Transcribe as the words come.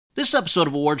This episode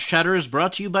of Awards Chatter is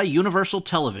brought to you by Universal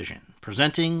Television,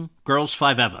 presenting Girls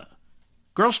 5 Eva.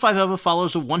 Girls 5 Eva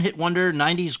follows a one-hit wonder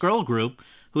 90s girl group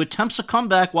who attempts a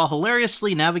comeback while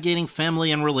hilariously navigating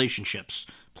family and relationships,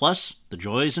 plus the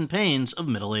joys and pains of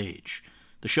middle age.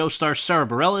 The show stars Sarah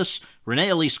Bareilles, Renee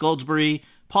Elise Goldsberry,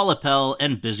 Paula Pell,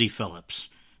 and Busy Phillips.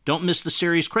 Don't miss the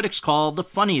series critics call the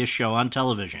funniest show on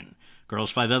television.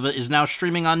 Girls 5 Eva is now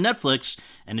streaming on Netflix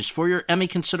and is for your Emmy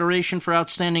consideration for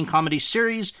Outstanding Comedy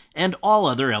Series and all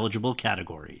other eligible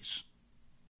categories.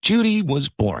 Judy was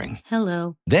boring.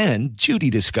 Hello. Then Judy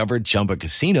discovered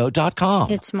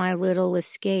ChumbaCasino.com. It's my little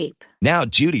escape. Now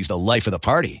Judy's the life of the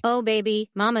party. Oh,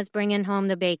 baby, mama's bringing home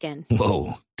the bacon.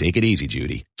 Whoa, take it easy,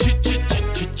 Judy.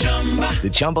 The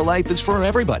Chumba life is for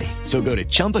everybody. So go to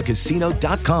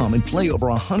ChumbaCasino.com and play over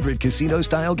 100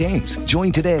 casino-style games.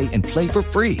 Join today and play for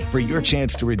free for your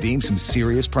chance to redeem some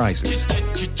serious prizes.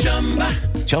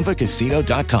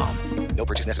 ChumbaCasino.com. No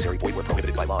purchase necessary. Void where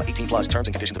prohibited by law. 18 plus terms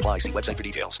and conditions apply. See website for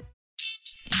details.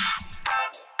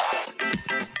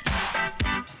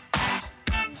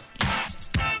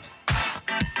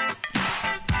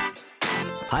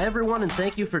 Hi, everyone, and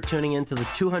thank you for tuning in to the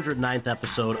 209th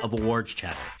episode of Awards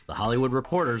Chatter, the Hollywood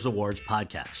Reporter's awards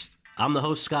podcast. I'm the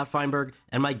host, Scott Feinberg,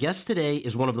 and my guest today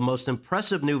is one of the most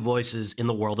impressive new voices in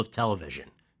the world of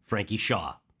television, Frankie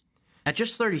Shaw. At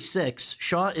just 36,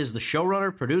 Shaw is the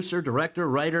showrunner, producer, director,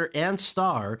 writer, and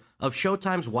star of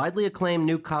Showtime's widely acclaimed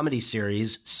new comedy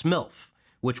series, SMILF,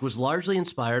 which was largely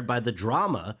inspired by the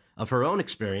drama of her own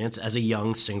experience as a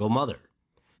young single mother.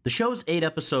 The show's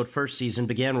 8-episode first season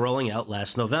began rolling out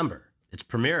last November. Its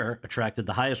premiere attracted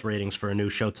the highest ratings for a new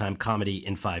Showtime comedy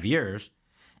in 5 years,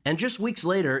 and just weeks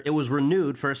later, it was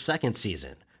renewed for a second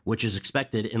season, which is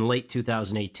expected in late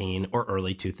 2018 or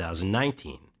early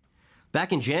 2019.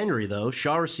 Back in January, though,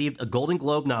 Shaw received a Golden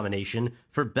Globe nomination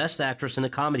for Best Actress in a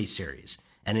Comedy Series,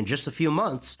 and in just a few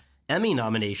months, Emmy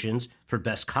nominations for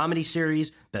Best Comedy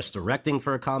Series, Best Directing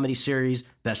for a Comedy Series,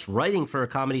 Best Writing for a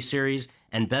Comedy Series,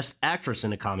 and Best Actress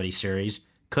in a Comedy Series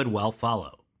could well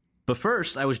follow. But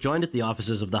first, I was joined at the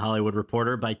offices of The Hollywood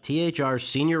Reporter by THR's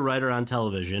senior writer on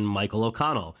television, Michael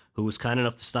O'Connell, who was kind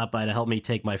enough to stop by to help me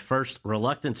take my first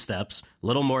reluctant steps,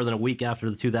 little more than a week after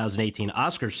the 2018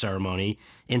 Oscars ceremony,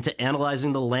 into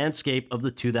analyzing the landscape of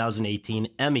the 2018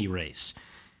 Emmy race.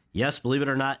 Yes, believe it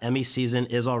or not, Emmy season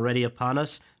is already upon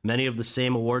us. Many of the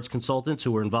same awards consultants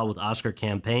who were involved with Oscar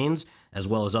campaigns, as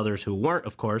well as others who weren't,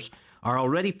 of course, are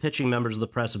already pitching members of the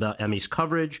press about Emmy's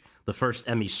coverage. The first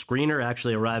Emmy screener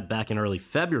actually arrived back in early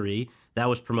February. That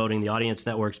was promoting the Audience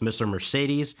Network's Mr.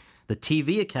 Mercedes. The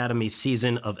TV Academy's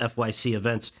season of FYC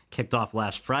events kicked off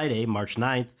last Friday, March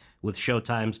 9th, with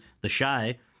Showtime's The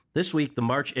Chi. This week, the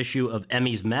March issue of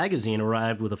Emmys magazine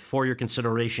arrived with a for-your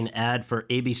consideration ad for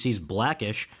ABC's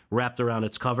Blackish wrapped around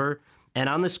its cover. And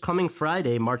on this coming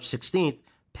Friday, March 16th,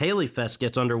 Paley Fest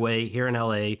gets underway here in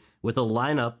LA with a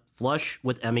lineup flush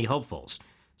with Emmy hopefuls.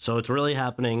 So it's really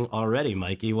happening already,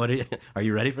 Mikey. Are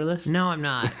you ready for this? No, I'm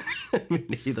not. Me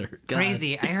neither. God.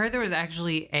 Crazy. I heard there was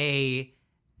actually a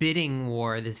bidding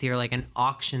war this year, like an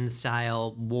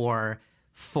auction-style war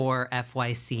for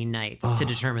FYC nights to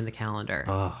determine the calendar.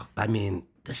 I mean,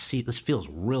 this feels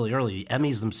really early. The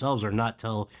Emmys themselves are not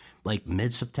till like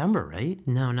mid-September, right?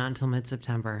 No, not until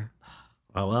mid-September.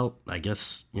 Oh, well, I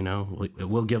guess, it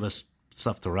will give us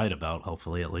stuff to write about,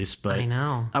 hopefully, at least. But I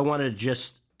know. I want to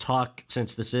just talk,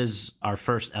 since this is our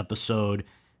first episode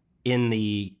in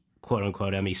the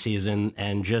quote-unquote Emmy season,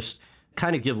 and just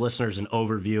kind of give listeners an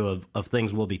overview of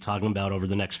things we'll be talking about over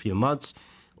the next few months.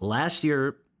 Last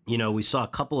year, we saw a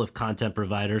couple of content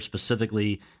providers,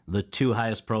 specifically the two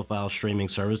highest profile streaming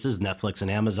services, Netflix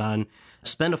and Amazon,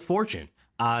 spend a fortune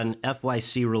on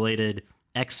FYC-related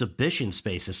exhibition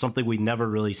spaces, something we'd never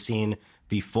really seen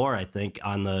before, I think,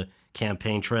 on the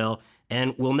campaign trail.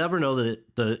 And we'll never know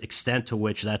the extent to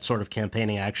which that sort of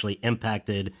campaigning actually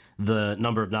impacted the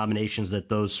number of nominations that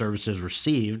those services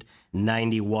received,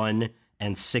 91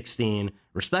 and 16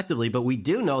 respectively. But we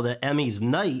do know that Emmys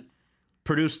Night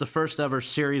produced the first ever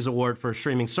series award for a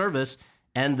streaming service,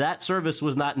 and that service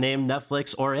was not named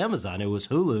Netflix or Amazon. It was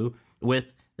Hulu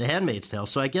with The Handmaid's Tale.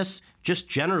 So I guess just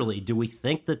generally, do we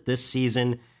think that this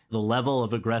season, the level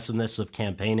of aggressiveness of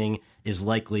campaigning is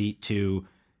likely to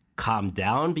calm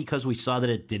down because we saw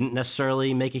that it didn't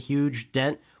necessarily make a huge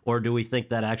dent? Or do we think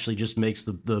that actually just makes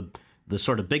the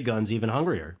sort of big guns even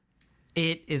hungrier?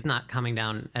 It is not coming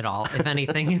down at all. If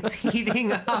anything, it's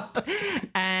heating up.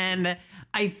 And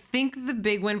I think the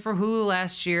big win for Hulu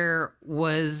last year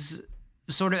was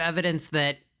sort of evidence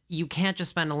that you can't just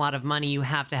spend a lot of money. You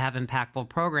have to have impactful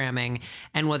programming.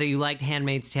 And whether you liked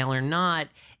Handmaid's Tale or not,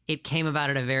 it came about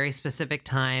at a very specific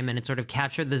time, and it sort of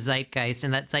captured the zeitgeist,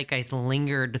 and that zeitgeist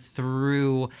lingered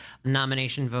through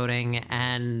nomination voting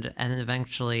and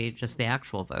eventually just the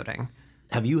actual voting.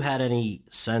 Have you had any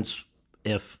sense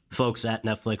if folks at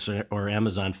Netflix or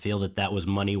Amazon feel that was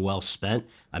money well spent?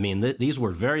 I mean, these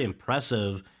were very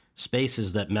impressive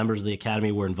spaces that members of the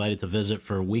Academy were invited to visit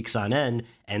for weeks on end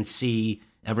and see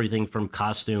everything from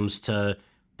costumes to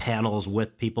panels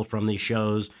with people from these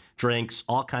shows, drinks,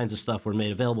 all kinds of stuff were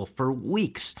made available for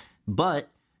weeks. But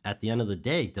at the end of the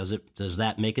day, does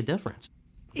that make a difference?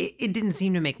 It didn't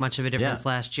seem to make much of a difference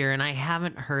last year, and I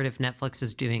haven't heard if Netflix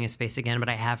is doing a space again, but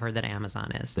I have heard that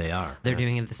Amazon is. They are. They're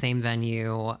doing it at the same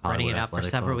venue, running it out for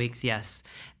several weeks, yes.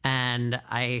 And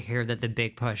I hear that the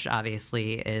big push,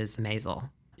 obviously, is Maisel.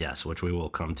 Yes, which we will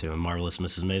come to in Marvelous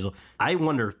Mrs. Maisel. I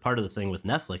wonder if part of the thing with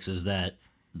Netflix is that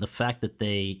the fact that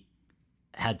they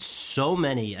had so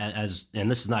many,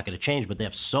 and this is not going to change, but they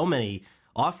have so many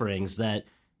offerings that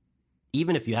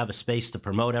even if you have a space to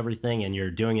promote everything and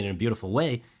you're doing it in a beautiful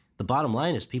way, the bottom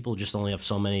line is people just only have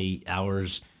so many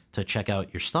hours to check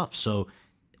out your stuff. So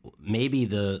maybe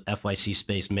the FYC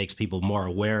space makes people more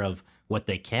aware of what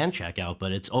they can check out,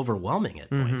 but it's overwhelming at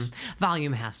points.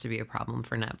 Volume has to be a problem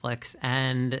for Netflix,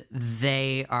 and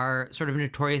they are sort of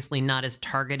notoriously not as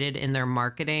targeted in their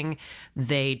marketing.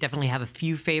 They definitely have a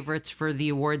few favorites for the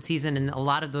award season, and a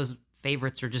lot of those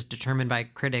favorites are just determined by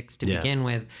critics to begin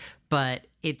with. But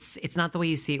it's not the way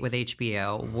you see it with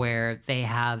HBO, where they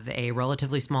have a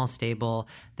relatively small stable.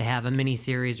 They have a mini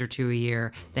series or two a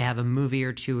year. They have a movie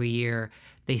or two a year.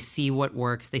 They see what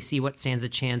works. They see what stands a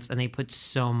chance, and they put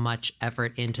so much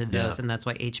effort into those. And that's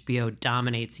why HBO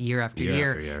dominates year after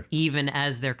year, even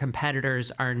as their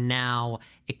competitors are now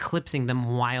eclipsing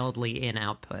them wildly in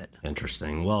output.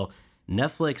 Interesting. Well,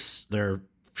 Netflix, their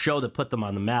show that put them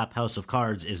on the map, House of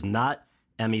Cards, is not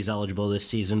Emmys eligible this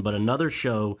season, but another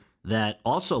show that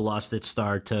also lost its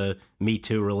star to Me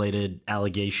Too-related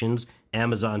allegations,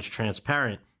 Amazon's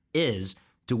Transparent, is.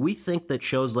 Do we think that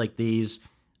shows like these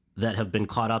that have been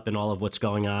caught up in all of what's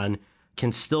going on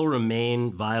can still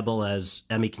remain viable as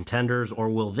Emmy contenders, or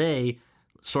will they,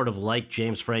 sort of like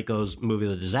James Franco's movie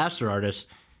The Disaster Artist,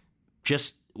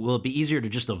 will it be easier to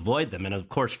just avoid them? And of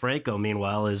course, Franco,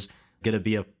 meanwhile, is going to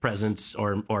be a presence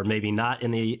or maybe not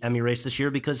in the Emmy race this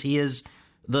year because he is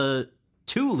the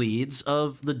two leads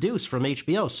of The Deuce from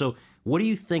HBO. So what do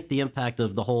you think the impact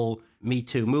of the whole Me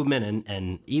Too movement,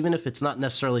 and even if it's not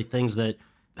necessarily things that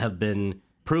have been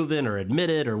proven or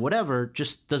admitted or whatever,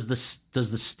 just does the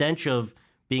stench of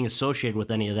being associated with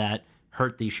any of that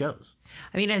hurt these shows?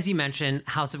 I mean, as you mentioned,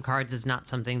 House of Cards is not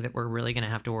something that we're really going to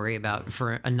have to worry about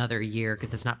for another year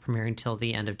because it's not premiering till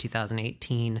the end of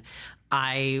 2018.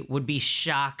 I would be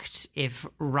shocked if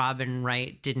Robin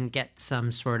Wright didn't get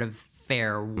some sort of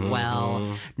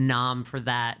farewell nom for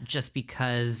that, just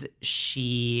because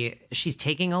she's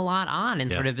taking a lot on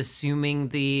and sort of assuming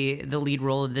the lead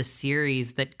role of this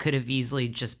series that could have easily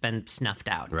just been snuffed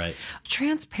out. Right.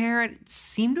 Transparent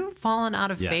seemed to have fallen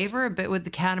out of favor a bit with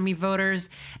Academy voters,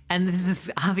 and this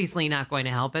is obviously not going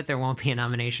to help it. There won't be a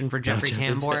nomination for Jeffrey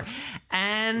Tambor,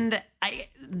 and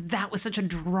that was such a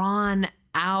drawn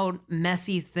out,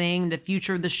 messy thing. The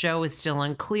future of the show is still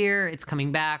unclear. It's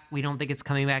coming back. We don't think it's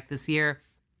coming back this year.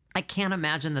 I can't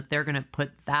imagine that they're going to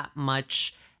put that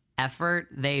much effort,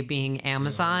 they being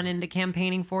Amazon, into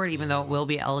campaigning for it, even though it will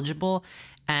be eligible.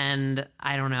 And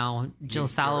I don't know, Jill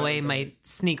Soloway might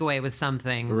sneak away with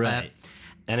something. Right. But,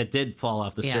 and it did fall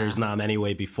off the series nom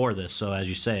anyway before this. So as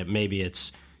you say, maybe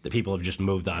it's the people have just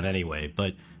moved on anyway.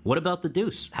 But what about The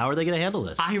Deuce? How are they going to handle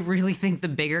this? I really think the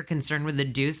bigger concern with The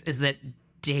Deuce is that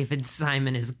David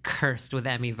Simon is cursed with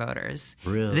Emmy voters.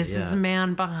 Really? This is a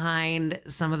man behind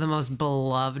some of the most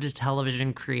beloved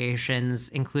television creations,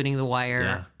 including The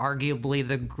Wire, arguably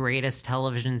the greatest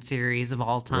television series of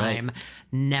all time.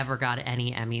 Never got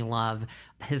any Emmy love.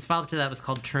 His follow-up to that was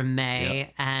called Treme,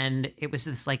 and it was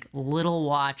this like little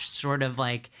watch sort of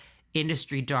like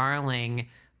industry darling,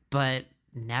 but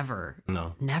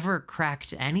never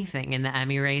cracked anything in the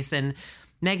Emmy race. And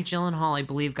Meg Gyllenhaal, I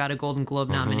believe, got a Golden Globe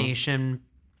nomination.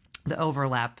 The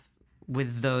overlap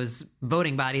with those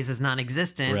voting bodies is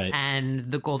non-existent, and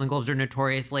the Golden Globes are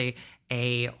notoriously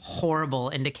a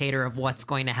horrible indicator of what's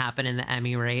going to happen in the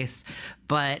Emmy race.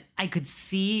 But I could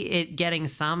see it getting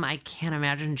some. I can't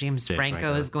imagine James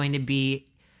Franco is going to be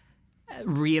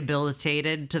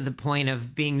rehabilitated to the point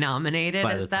of being nominated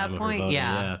at that point.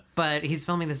 Voting, but he's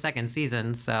filming the second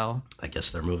season, so I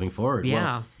guess they're moving forward. Yeah.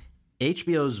 Well,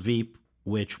 HBO's Veep,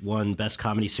 which won Best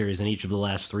Comedy Series in each of the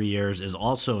last 3 years, is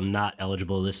also not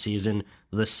eligible this season.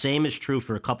 The same is true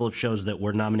for a couple of shows that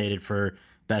were nominated for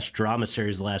Best Drama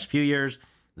Series the last few years.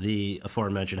 the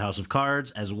aforementioned House of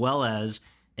Cards, as well as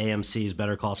AMC's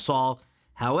Better Call Saul.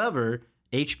 However,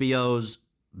 HBO's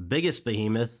biggest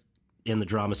behemoth in the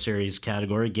drama series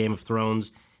category, Game of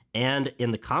Thrones, and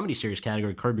in the comedy series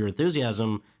category, Curb Your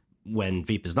Enthusiasm, when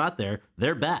Veep is not there,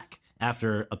 they're back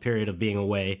after a period of being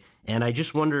away. And I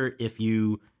just wonder if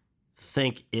you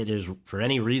think it is for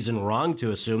any reason wrong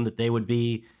to assume that they would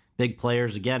be big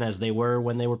players again as they were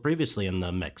when they were previously in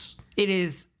the mix. It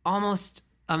is almost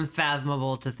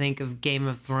unfathomable to think of Game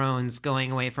of Thrones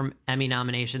going away from Emmy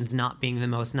nominations not being the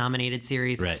most nominated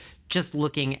series. Right. Just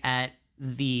looking at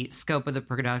the scope of the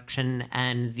production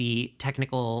and the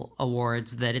technical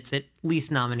awards that it's at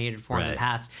least nominated for in the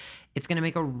past, it's going to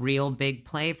make a real big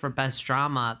play for Best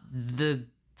Drama. The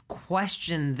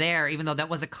question there, even though that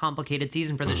was a complicated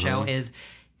season for the show, is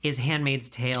Handmaid's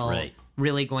Tale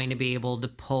really going to be able to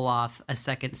pull off a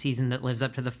second season that lives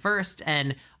up to the first?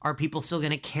 And are people still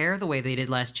going to care the way they did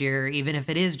last year, even if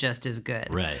it is just as good?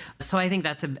 Right. So I think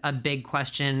that's a big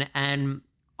question. And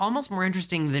almost more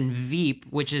interesting than Veep,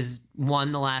 which has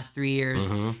won the last 3 years,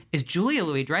 is Julia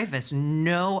Louis-Dreyfus.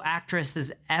 No actress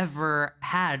has ever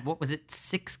had,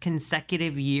 6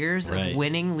 consecutive years of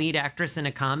winning lead actress in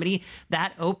a comedy.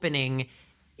 That opening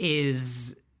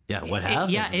is... Yeah, what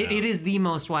happens? It is the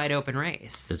most wide open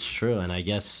race. It's true. And I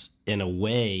guess in a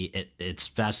way, it's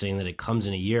fascinating that it comes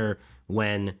in a year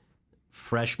when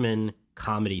freshman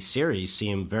comedy series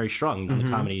seem very strong on the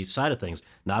comedy side of things.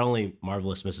 Not only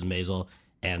Marvelous Mrs. Maisel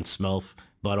and SMILF,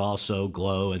 but also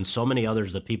Glow and so many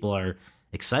others that people are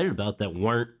excited about that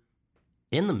weren't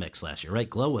in the mix last year, right?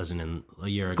 Glow wasn't in a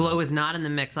year ago. Glow was not in the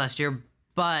mix last year,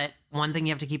 but one thing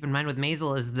you have to keep in mind with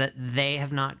Maisel is that they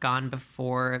have not gone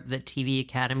before the TV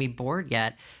Academy board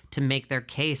yet to make their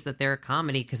case that they're a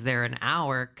comedy because they're an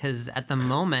hour, because at the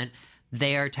moment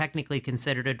they are technically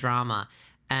considered a drama.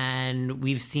 And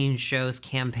we've seen shows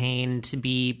campaign to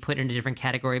be put in a different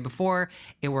category before.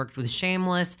 It worked with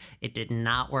Shameless. It did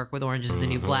not work with Orange is the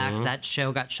New Black. That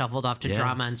show got shuffled off to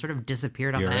drama and sort of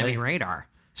disappeared on the Emmy radar.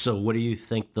 So what do you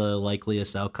think the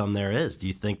likeliest outcome there is? Do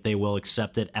you think they will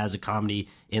accept it as a comedy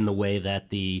in the way that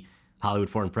the Hollywood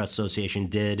Foreign Press Association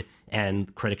did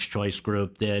and Critics' Choice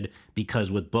Group did?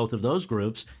 Because with both of those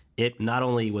groups, it not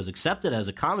only was accepted as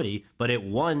a comedy, but it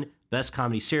won Best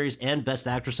Comedy Series and Best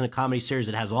Actress in a Comedy Series.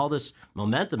 It has all this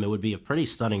momentum. It would be a pretty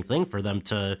stunning thing for them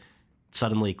to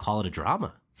suddenly call it a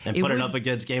drama and put it up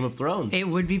against Game of Thrones. It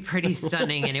would be pretty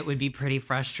stunning, and it would be pretty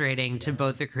frustrating to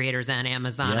both the creators and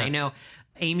Amazon. I know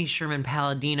Amy Sherman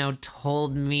Palladino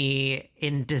told me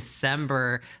in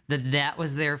December that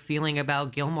was their feeling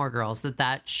about Gilmore Girls,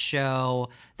 that show,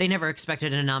 they never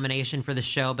expected a nomination for the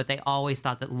show, but they always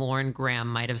thought that Lauren Graham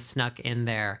might have snuck in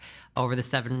there over the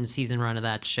 7-season run of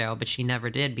that show, but she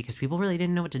never did because people really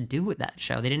didn't know what to do with that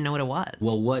show. They didn't know what it was.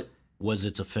 Well, what was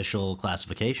its official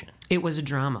classification? It was a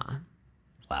drama.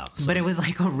 Wow. But it was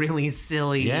like a really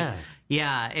silly...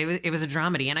 Yeah, it was a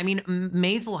dramedy. And I mean,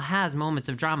 Maisel has moments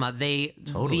of drama. The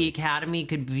Academy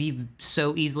could be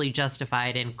so easily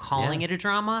justified in calling it a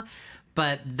drama,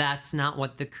 but that's not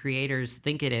what the creators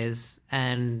think it is.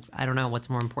 And I don't know what's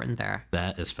more important there.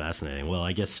 That is fascinating. Well,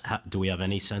 I guess, do we have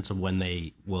any sense of when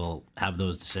they will have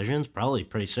those decisions? Probably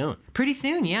pretty soon. Pretty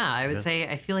soon, yeah. I would say,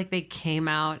 I feel like they came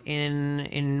out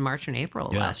in March and April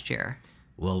last year.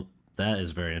 Well, that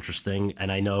is very interesting.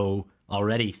 And I know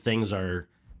already things are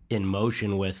in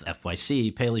motion with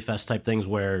FYC, Paley Fest type things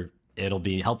where it'll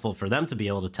be helpful for them to be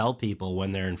able to tell people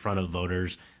when they're in front of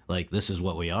voters, like, this is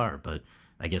what we are. But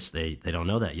I guess they don't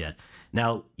know that yet.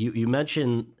 Now, you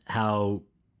mentioned how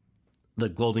the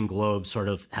Golden Globes sort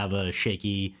of have a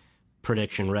shaky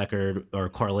prediction record or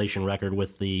correlation record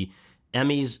with the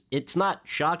Emmys. It's not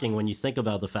shocking when you think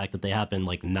about the fact that they happened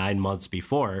like 9 months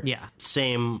before. Yeah.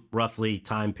 Same roughly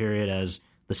time period as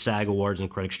the SAG Awards and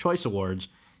Critics' Choice Awards.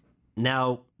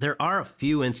 Now, there are a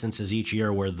few instances each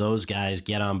year where those guys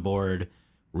get on board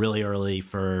really early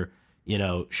for,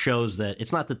 shows that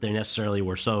it's not that they necessarily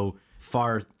were so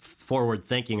far forward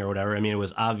thinking or whatever. I mean, it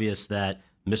was obvious that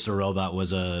Mr. Robot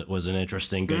was an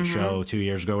interesting, good show 2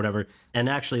 years ago or whatever. And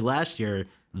actually last year,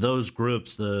 those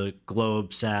groups, the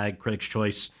Globe, SAG, Critics'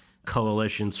 Choice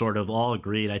Coalition, sort of all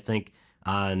agreed, I think,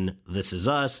 on This Is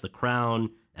Us, The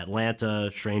Crown,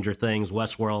 Atlanta, Stranger Things,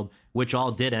 Westworld, which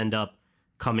all did end up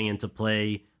coming into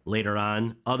play later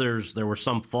on. Others, there were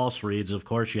some false reads. Of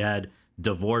course, you had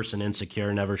Divorce and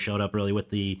Insecure never showed up really with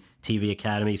the TV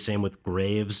Academy. Same with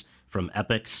Graves from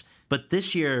Epix. But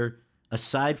this year,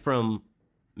 aside from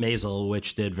Maisel,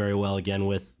 which did very well again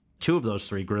with two of those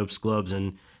three groups, Globes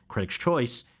and Critics'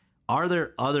 Choice, are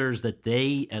there others that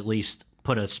they at least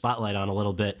put a spotlight on a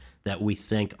little bit that we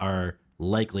think are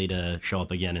likely to show up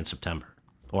again in September?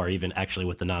 or even actually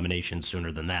with the nomination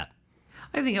sooner than that.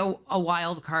 I think a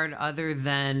wild card other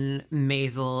than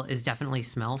Maisel is definitely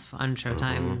SMILF on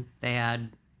Showtime. They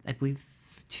had, I believe,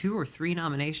 2 or 3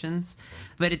 nominations.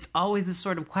 But it's always this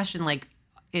sort of question, like,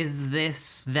 is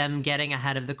this them getting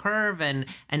ahead of the curve and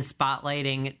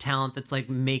spotlighting talent that's like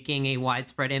making a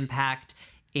widespread impact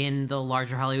in the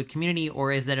larger Hollywood community,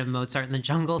 or is it a Mozart in the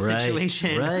Jungle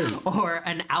situation or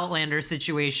an Outlander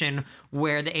situation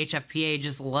where the HFPA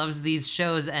just loves these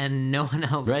shows and no one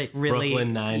else really?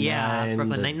 Brooklyn Nine-Nine,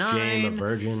 Brooklyn Nine-Nine, Jane the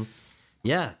Virgin.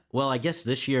 Yeah, well, I guess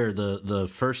this year the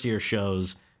first year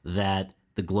shows that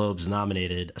the Globes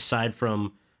nominated, aside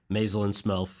from Maisel and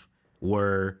SMILF,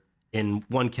 were in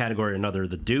one category or another: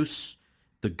 The Deuce,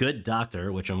 The Good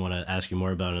Doctor, which I'm going to ask you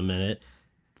more about in a minute,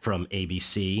 from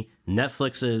ABC,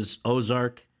 Netflix's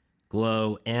Ozark,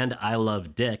 Glow, and I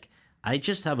Love Dick. I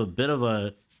just have a bit of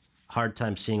a hard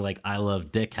time seeing like I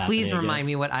Love Dick happening. Please remind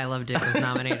me what I Love Dick was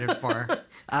nominated for.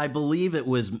 I believe it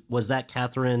was that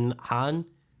Catherine Hahn?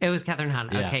 It was Catherine Hahn.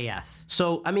 Yeah. Okay, yes.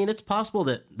 So, I mean, it's possible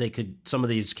that some of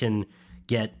these can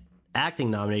get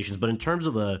acting nominations, but in terms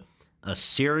of a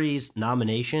series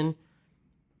nomination,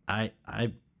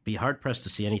 I'd be hard-pressed to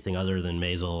see anything other than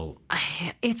Maisel.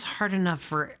 It's hard enough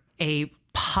for a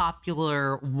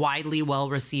popular, widely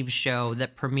well-received show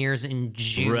that premieres in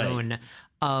June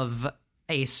of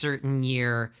a certain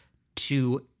year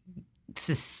to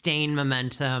sustain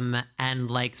momentum and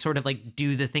like sort of like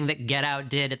do the thing that Get Out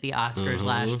did at the Oscars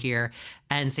last year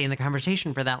and stay in the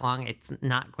conversation for that long. It's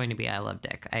not going to be I Love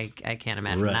Dick. I can't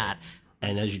imagine that.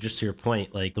 And as you just to your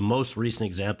point, like the most recent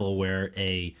example where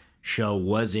a show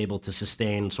was able to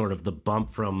sustain sort of the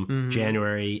bump from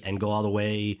January and go all the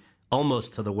way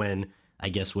almost to the win, I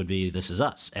guess would be This Is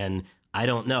Us. And I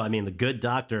don't know. I mean, The Good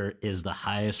Doctor is the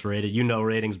highest rated. You know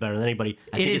ratings better than anybody.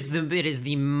 It is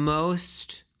the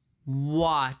most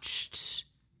watched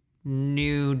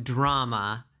new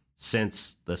drama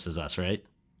since This Is Us, right?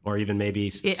 Or even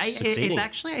maybe succeeding. It's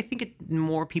actually, I think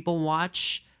more people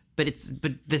watch, but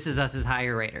This Is Us is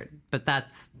higher rated. But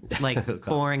that's like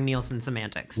boring Nielsen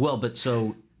semantics. Well, but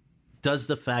so does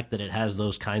the fact that it has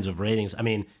those kinds of ratings, I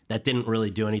mean, that didn't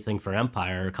really do anything for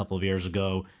Empire a couple of years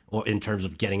ago, or in terms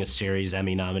of getting a series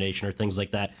Emmy nomination or things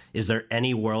like that. Is there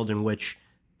any world in which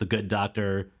The Good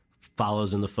Doctor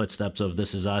follows in the footsteps of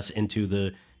This Is Us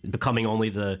into becoming only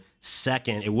the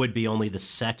second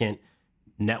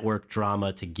network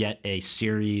drama to get a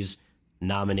series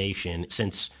nomination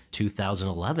since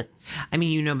 2011? I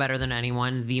mean, you know better than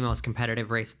anyone, the most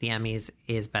competitive race at the Emmys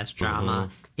is Best Drama.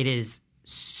 It is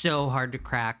so hard to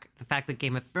crack. The fact that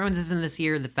Game of Thrones is in this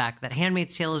year, the fact that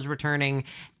Handmaid's Tale is returning,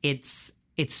 it's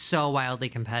so wildly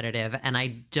competitive. And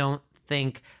I don't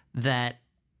think that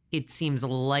it seems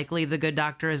likely The Good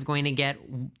Doctor is going to get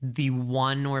the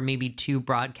 1 or maybe 2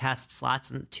 broadcast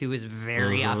slots, and 2 is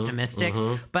very optimistic.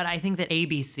 But I think that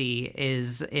ABC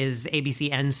is ABC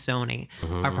and Sony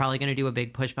are probably going to do a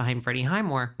big push behind Freddie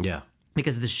Highmore. Yeah.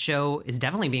 Because the show is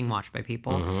definitely being watched by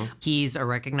people. He's a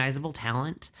recognizable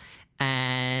talent.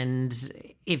 And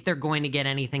if they're going to get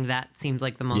anything, that seems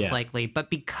like the most likely. But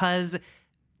because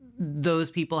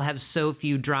those people have so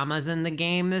few dramas in the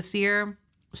game this year,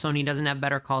 Sony doesn't have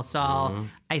Better Call Saul.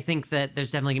 I think that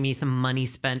there's definitely going to be some money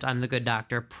spent on The Good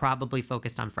Doctor, probably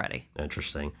focused on Freddie.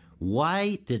 Interesting.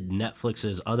 Why did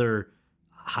Netflix's other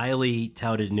highly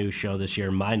touted new show this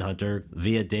year, Mindhunter,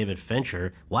 via David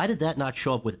Fincher, why did that not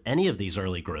show up with any of these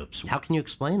early groups? How can you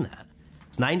explain that?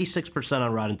 It's 96%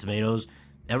 on Rotten Tomatoes.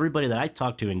 Everybody that I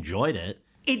talked to enjoyed it.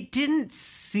 It didn't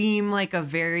seem like a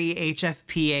very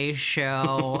HFPA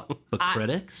show. But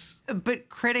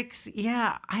critics?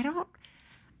 Yeah, I don't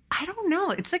know.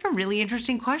 It's like a really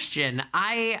interesting question.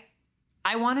 I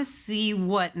want to see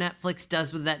what Netflix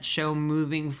does with that show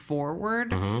moving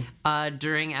forward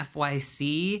during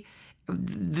FYC.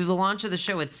 The launch of the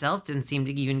show itself didn't seem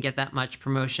to even get that much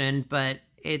promotion, but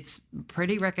it's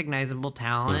pretty recognizable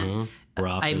talent.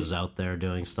 Groff is out there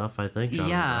doing stuff, I think.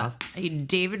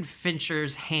 David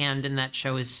Fincher's hand in that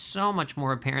show is so much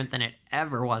more apparent than it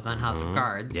ever was on House of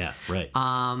Cards. Yeah, right.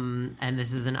 And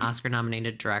this is an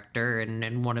Oscar-nominated director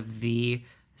and one of the,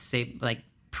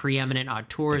 preeminent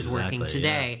auteurs working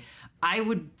today. Yeah. I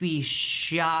would be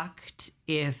shocked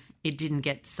if it didn't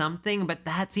get something, but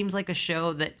that seems like a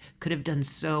show that could have done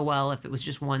so well if it was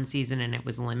just one season and it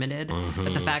was limited.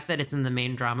 But the fact that it's in the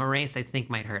main drama race, I think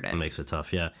might hurt it. It makes it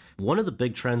tough, yeah. One of the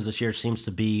big trends this year seems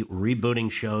to be rebooting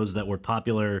shows that were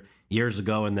popular years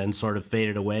ago and then sort of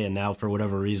faded away, and now for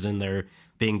whatever reason they're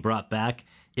being brought back.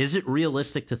 Is it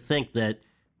realistic to think that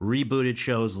rebooted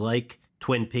shows like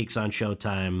Twin Peaks on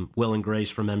Showtime, Will and Grace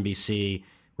from NBC,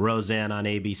 Roseanne on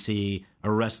ABC,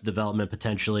 Arrested Development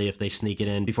potentially if they sneak it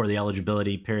in before the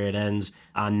eligibility period ends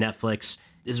on Netflix.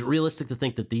 Is it realistic to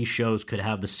think that these shows could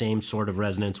have the same sort of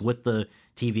resonance with the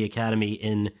TV Academy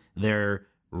in their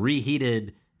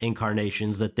reheated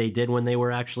incarnations that they did when they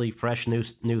were actually fresh new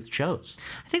shows?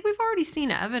 I think we've already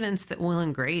seen evidence that Will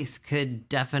and Grace could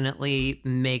definitely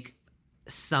make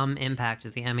some impact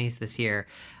at the Emmys this year.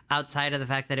 Outside of the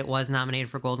fact that it was nominated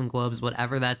for Golden Globes,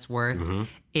 whatever that's worth,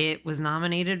 it was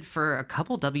nominated for a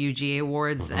couple WGA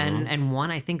awards and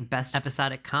one, I think, Best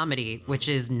Episodic Comedy, which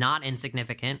is not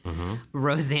insignificant.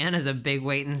 Roseanne is a big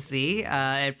wait and see.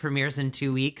 It premieres in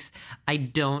 2 weeks. I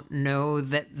don't know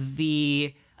that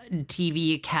the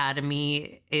TV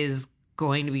Academy is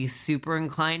going to be super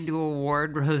inclined to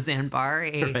award Roseanne Barr,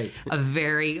 a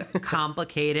very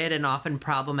complicated and often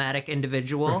problematic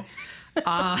individual. It's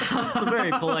a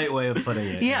very polite way of putting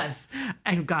it. Yes.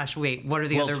 And gosh, wait, what are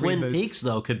the other Twin reboots? Peaks,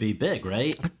 though, could be big,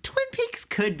 right? Twin Peaks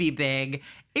could be big.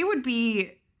 It would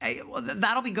be...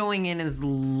 That'll be going in as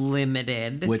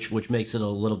limited. Which makes it a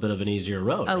little bit of an easier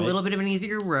road, A little bit of an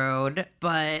easier road,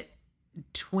 but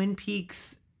Twin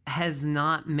Peaks has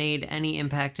not made any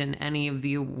impact in any of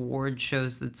the award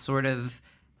shows that sort of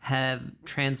have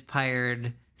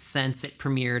transpired since it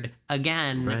premiered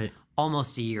again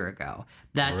almost a year ago.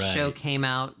 That show came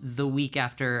out the week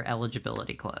after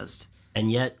eligibility closed.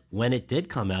 And yet, when it did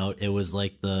come out, it was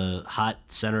like the hot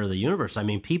center of the universe. I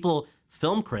mean,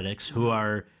 film critics who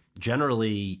are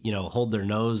generally, hold their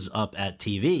nose up at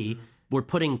TV, were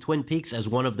putting Twin Peaks as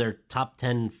one of their top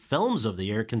 10 films of the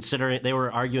year, considering they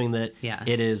were arguing that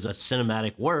it is a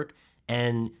cinematic work.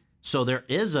 And so there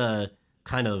is a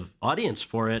kind of audience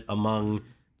for it among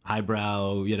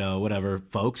highbrow, whatever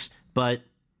folks. But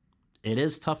it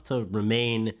is tough to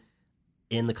remain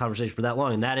in the conversation for that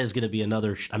long. And that is going to be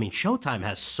another... Showtime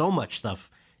has so much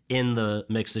stuff in the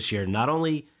mix this year. Not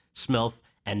only SMILF,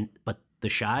 but The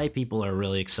Chi people are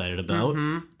really excited about.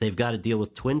 They've got to deal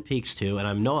with Twin Peaks too.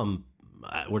 And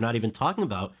we're not even talking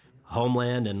about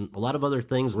Homeland and a lot of other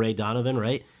things. Ray Donovan,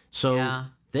 right? So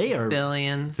they are...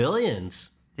 Billions.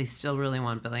 They still really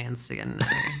want Billions to get in.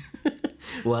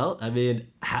 Well, The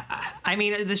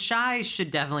Chi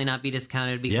should definitely not be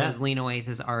discounted because Lena Waithe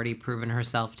has already proven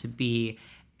herself to be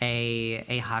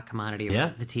a hot commodity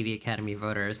with the TV Academy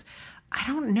voters. I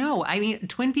don't know.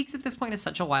 Twin Peaks at this point is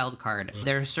such a wild card.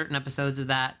 There are certain episodes of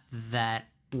that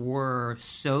were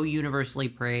so universally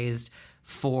praised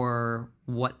for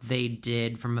what they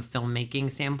did from a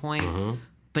filmmaking standpoint.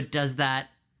 But does that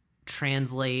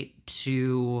translate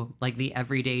to like the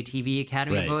everyday TV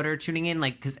Academy voter tuning in?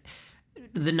 Because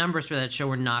the numbers for that show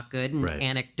were not good, and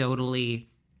anecdotally,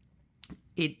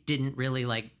 it didn't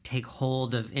really take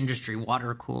hold of industry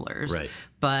water coolers.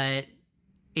 But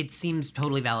it seems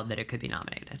totally valid that it could be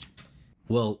nominated.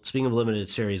 Well, speaking of limited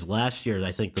series, last year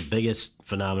I think the biggest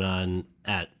phenomenon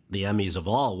at the Emmys of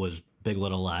all was Big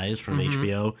Little Lies from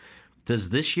HBO. Does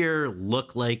this year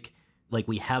look like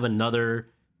we have another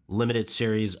limited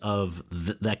series of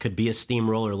that could be a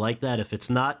steamroller like that? If it's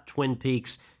not Twin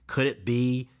Peaks, could it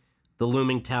be The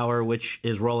Looming Tower, which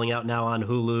is rolling out now on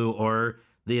Hulu, or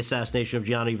The Assassination of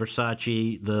Gianni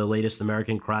Versace, the latest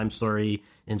American crime story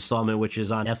installment, which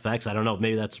is on FX? I don't know.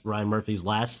 Maybe that's Ryan Murphy's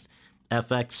last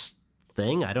FX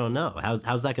thing. I don't know.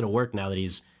 How's that going to work now that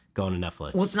he's going to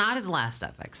Netflix? Well, it's not his last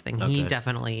FX thing. He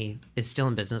definitely is still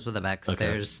in business with FX.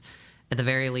 There's, at the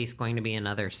very least, going to be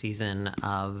another season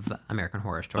of American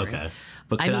Horror Story.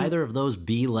 But could either of those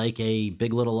be like a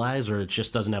Big Little Lies, or it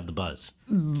just doesn't have the buzz?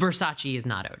 Versace is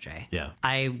not OJ.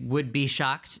 I would be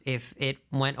shocked if it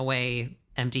went away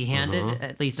empty-handed,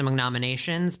 at least among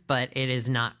nominations, but it is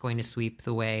not going to sweep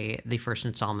the way the first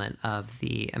installment of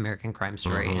the American Crime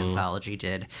Story anthology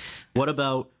did. What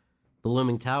about The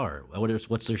Looming Tower?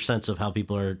 What's their sense of how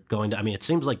people are going to... it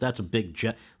seems like that's a big...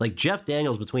 Jeff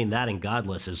Daniels, between that and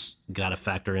Godless, has got to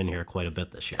factor in here quite a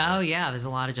bit this year. Oh, yeah. There's a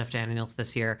lot of Jeff Daniels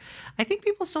this year. I think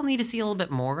people still need to see a little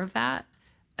bit more of that.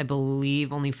 I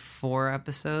believe only 4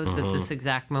 episodes at this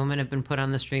exact moment have been put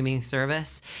on the streaming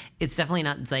service. It's definitely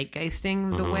not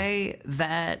zeitgeisting the way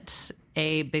that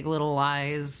a Big Little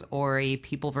Lies or a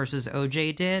People vs.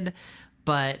 OJ did,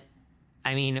 but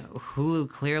Hulu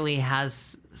clearly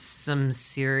has some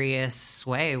serious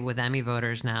sway with Emmy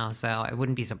voters now, so I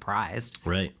wouldn't be surprised.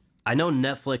 Right. I know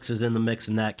Netflix is in the mix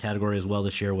in that category as well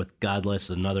this year with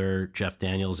Godless, another Jeff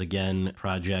Daniels again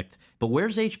project. But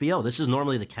where's HBO? This is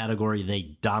normally the category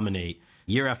they dominate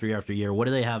year after year after year. What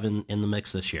do they have in the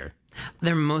mix this year?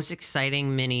 Their most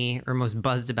exciting mini, or most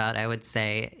buzzed about, I would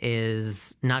say,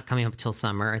 is not coming up until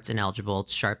summer. It's ineligible.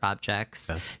 It's Sharp Objects.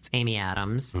 It's Amy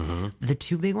Adams. The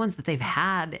 2 big ones that they've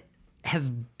had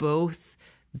have both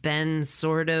been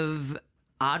sort of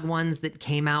odd ones that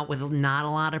came out with not a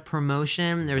lot of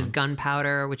promotion. There was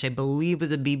Gunpowder, which I believe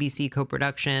was a BBC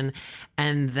co-production.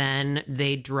 And then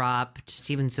they dropped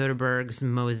Steven Soderbergh's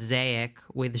Mosaic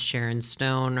with Sharon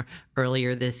Stone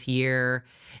earlier this year.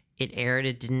 It aired.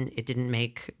 It didn't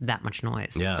make that much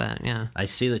noise. Yeah. But, yeah. I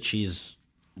see that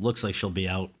looks like she'll be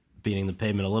out beating the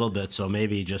pavement a little bit. So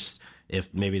maybe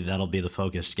maybe that'll be the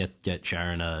focus. Get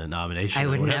Sharon a nomination. I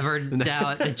would never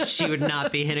doubt that she would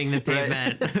not be hitting the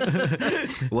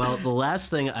pavement. Well, the last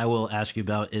thing I will ask you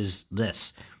about is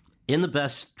this. In the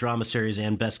best drama series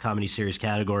and best comedy series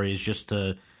categories, just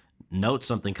to note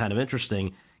something kind of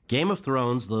interesting, Game of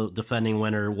Thrones, the defending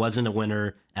winner, wasn't a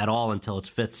winner at all until its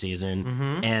 5th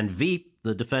season. And Veep,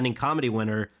 the defending comedy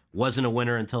winner, wasn't a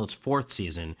winner until its 4th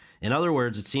season. In other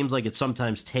words, it seems like it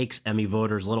sometimes takes Emmy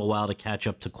voters a little while to catch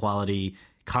up to quality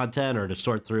content or to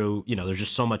sort through, there's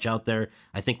just so much out there.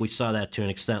 I think we saw that to an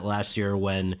extent last year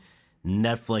when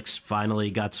Netflix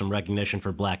finally got some recognition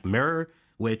for Black Mirror,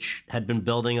 which had been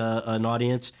building an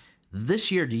audience. This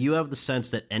year, do you have the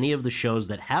sense that any of the shows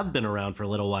that have been around for a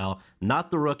little while, not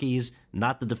the rookies,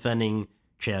 not the defending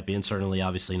champions, certainly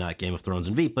obviously not Game of Thrones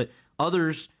and Veep, but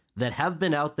others that have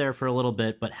been out there for a little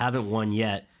bit but haven't won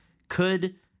yet,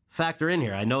 could factor in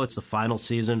here? I know it's the final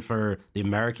season for The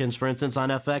Americans, for instance, on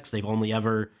FX. They've only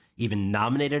ever even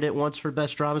nominated it once for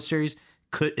Best Drama Series.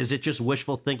 Is it just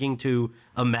wishful thinking to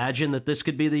imagine that this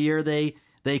could be the year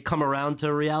they come around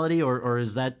to reality, or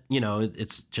is that,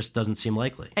 it just doesn't seem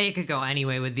likely? It could go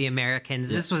anyway with The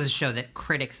Americans. Yeah. This was a show that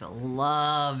critics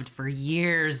loved for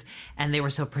years, and they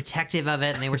were so protective of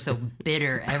it, and they were so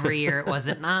bitter every year it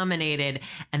wasn't nominated.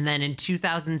 And then in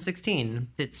 2016,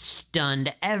 it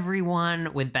stunned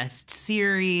everyone with Best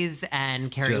Series,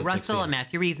 and Kerry Russell and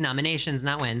Matthew Rhys nominations,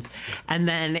 not wins. And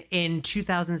then in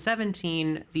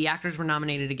 2017, the actors were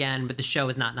nominated again, but the show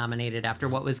was not nominated after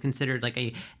what was considered like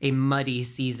a muddy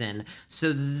season.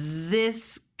 So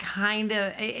this kind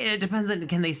of, it depends on,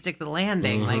 can they stick the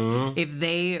landing? Like if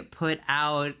they put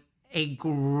out a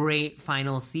great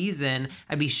final season,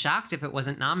 I'd be shocked if it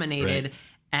wasn't nominated. Right.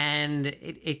 And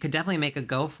it could definitely make a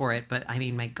go for it. But I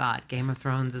mean, my God, Game of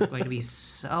Thrones is going to be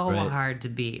so hard to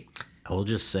beat. I will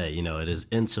just say, it is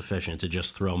insufficient to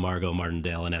just throw Margot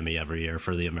Martindale an Emmy every year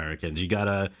for The Americans. You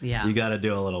gotta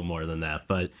do a little more than that.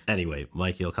 But anyway,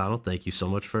 Mikey O'Connell, thank you so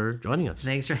much for joining us.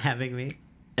 Thanks for having me.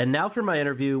 And now for my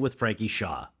interview with Frankie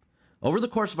Shaw. Over the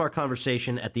course of our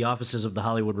conversation at the offices of The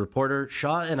Hollywood Reporter,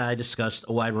 Shaw and I discussed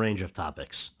a wide range of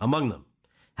topics. Among them,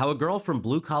 how a girl from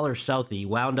blue-collar Southie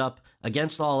wound up,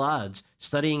 against all odds,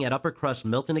 studying at upper-crust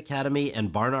Milton Academy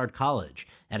and Barnard College,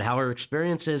 and how her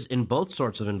experiences in both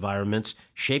sorts of environments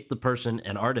shaped the person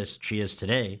and artist she is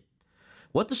today.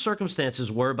 What the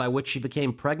circumstances were by which she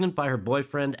became pregnant by her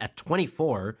boyfriend at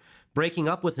 24, breaking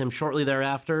up with him shortly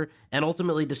thereafter, and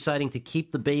ultimately deciding to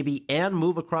keep the baby and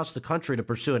move across the country to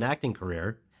pursue an acting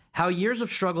career. How years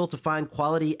of struggle to find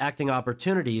quality acting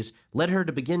opportunities led her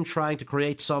to begin trying to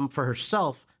create some for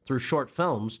herself through short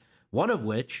films, one of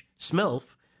which,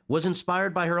 SMILF, was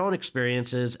inspired by her own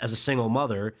experiences as a single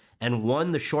mother and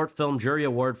won the Short Film Jury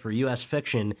Award for U.S.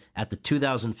 Fiction at the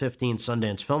 2015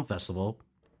 Sundance Film Festival.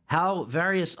 How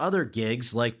various other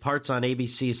gigs, like parts on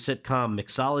ABC's sitcom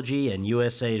Mixology and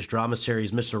USA's drama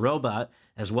series Mr. Robot,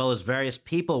 as well as various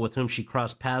people with whom she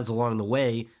crossed paths along the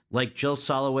way, like Jill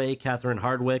Soloway, Catherine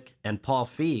Hardwicke, and Paul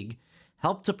Feig,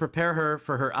 helped to prepare her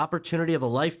for her opportunity of a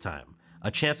lifetime,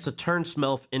 a chance to turn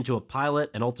SMILF into a pilot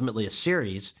and ultimately a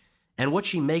series, and what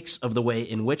she makes of the way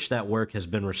in which that work has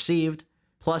been received,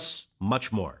 plus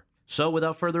much more. So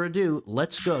without further ado,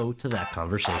 let's go to that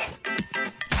conversation.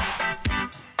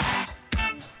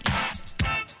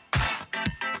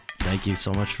 Thank you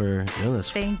so much for doing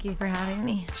this. Thank you for having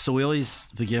me. So we always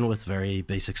begin with very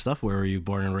basic stuff. Where were you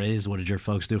born and raised? What did your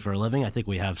folks do for a living? I think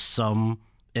we have some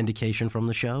indication from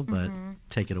the show, but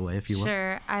take it away if you will.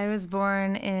 Sure. I was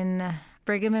born in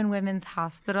Brigham and Women's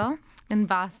Hospital in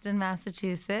Boston,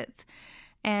 Massachusetts.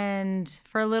 And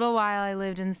for a little while, I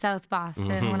lived in South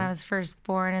Boston when I was first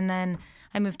born. And then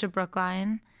I moved to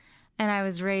Brookline. And I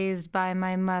was raised by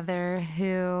my mother,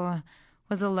 who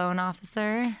was a loan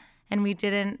officer. And we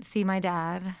didn't see my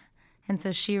dad. And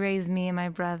so she raised me and my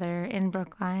brother in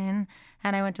Brookline.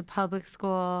 And I went to public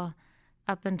school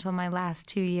up until my last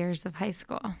 2 years of high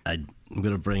school. I'm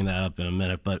going to bring that up in a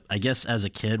minute. But I guess as a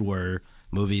kid, were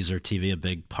movies or TV a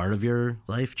big part of your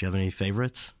life? Do you have any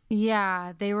favorites?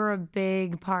 Yeah, they were a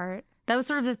big part. That was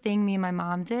sort of the thing me and my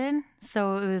mom did.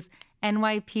 So it was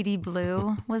NYPD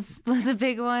Blue was a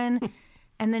big one.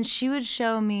 And then she would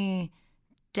show me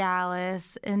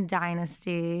Dallas and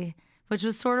Dynasty, which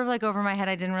was sort of like over my head.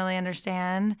 I didn't really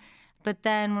understand. But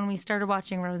then when we started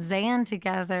watching Roseanne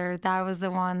together, that was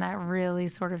the one that really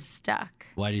sort of stuck.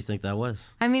 Why do you think that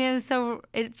was? I mean,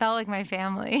 it felt like my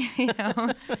family, you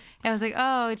know? I was like,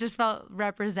 oh, it just felt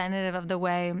representative of the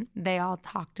way they all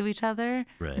talk to each other.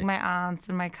 Right. Like my aunts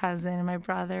and my cousin and my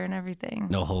brother and everything.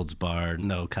 No holds barred,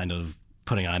 no kind of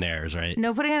putting on airs, right?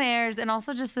 No putting on airs, and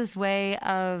also just this way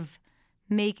of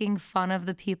making fun of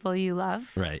the people you love.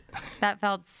 Right. That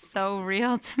felt so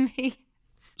real to me.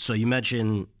 So you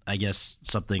mentioned, I guess,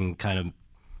 something kind of,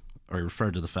 or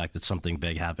referred to the fact that something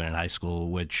big happened in high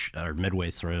school, which, or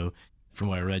midway through, from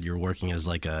what I read, you were working as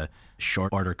like a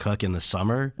short order cook in the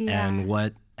summer. Yeah. And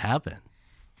what happened?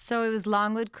 So it was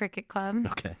Longwood Cricket Club.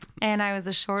 Okay. And I was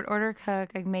a short order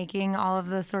cook, like making all of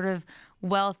the sort of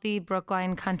wealthy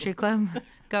Brookline Country Club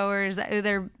goers.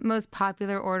 Their most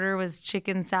popular order was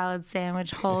chicken salad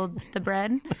sandwich, hold the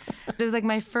bread. It was like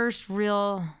my first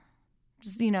real,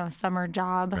 summer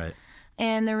job. Right.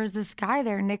 And there was this guy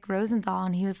there, Nick Rosenthal,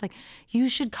 and he was like, you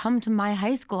should come to my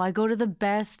high school. I go to the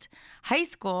best high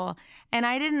school. And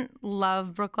I didn't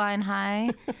love Brookline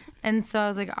High. And so I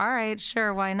was like, all right,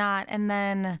 sure, why not? And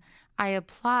then I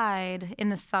applied in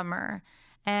the summer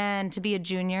and to be a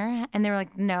junior. And they were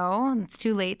like, no, it's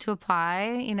too late to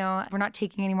apply. We're not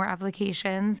taking any more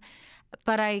applications.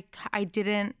 But I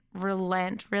didn't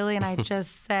relent, really. And I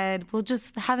just said, well,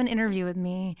 just have an interview with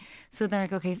me. So they're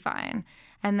like, okay, fine.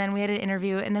 And then we had an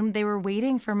interview. And then they were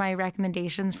waiting for my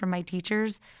recommendations from my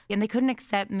teachers. And they couldn't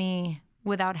accept me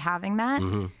without having that.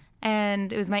 Mm-hmm.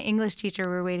 And it was my English teacher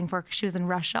we were waiting for because she was in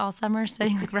Russia all summer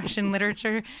studying like Russian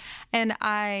literature. And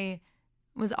I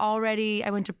went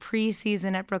to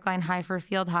preseason at Brookline High for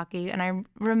field hockey, and I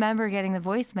remember getting the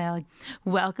voicemail like,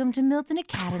 welcome to Milton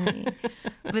Academy.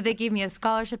 But they gave me a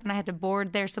scholarship and I had to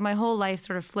board there, so my whole life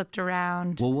sort of flipped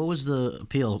around. Well, what was the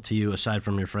appeal to you aside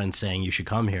from your friends saying you should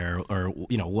come here, or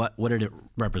what did it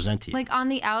represent to you? Like on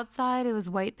the outside, it was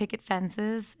white picket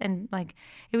fences, and like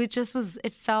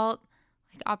it felt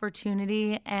like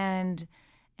opportunity, and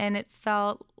it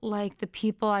felt like the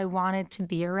people I wanted to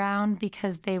be around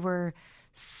because they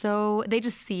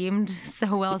just seemed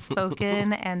so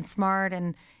well-spoken and smart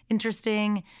and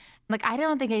interesting. Like, I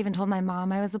don't think I even told my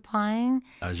mom I was applying.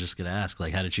 I was just going to ask,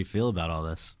 like, how did she feel about all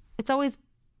this? It's always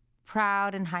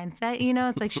proud in hindsight,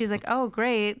 It's like, she's like, oh,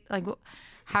 great. Like,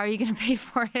 how are you going to pay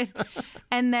for it?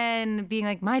 And then being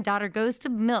like, my daughter goes to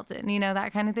Milton,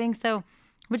 that kind of thing. So,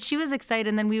 but she was excited.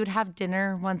 And then we would have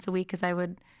dinner once a week because I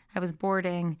was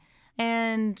boarding.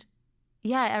 And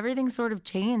yeah, everything sort of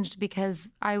changed because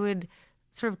I would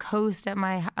sort of coast at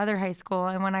my other high school.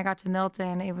 And when I got to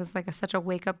Milton, it was like such a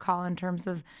wake-up call in terms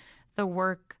of the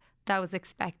work that was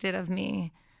expected of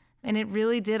me. And it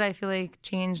really did, I feel like,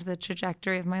 change the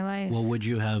trajectory of my life. Well, would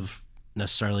you have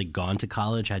necessarily gone to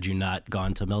college had you not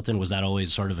gone to Milton? Was that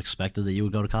always sort of expected that you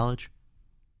would go to college?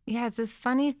 Yeah, it's this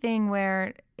funny thing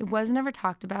where it was never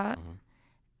talked about. Mm-hmm.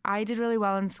 I did really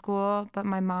well in school, but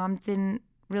my mom didn't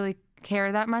really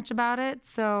care that much about it.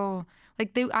 So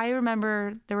I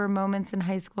remember there were moments in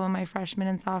high school in my freshman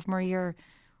and sophomore year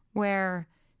where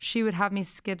she would have me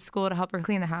skip school to help her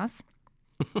clean the house.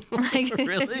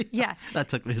 Really? Yeah. That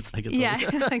took me a second. Yeah.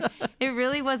 It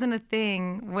really wasn't a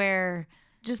thing where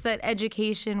just that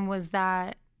education was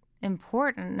that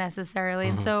important necessarily.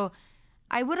 Mm-hmm. And so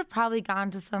I would have probably gone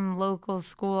to some local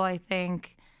school, I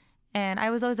think. And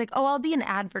I was always like, oh, I'll be in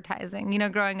advertising.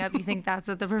 Growing up, you think that's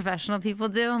what the professional people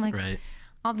do. I'm like, right.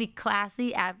 I'll be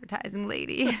classy advertising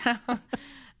lady.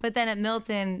 But then at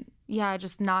Milton, yeah,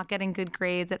 just not getting good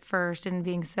grades at first and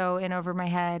being so in over my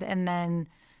head. And then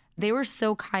they were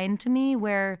so kind to me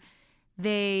where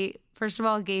they, first of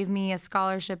all, gave me a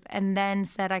scholarship and then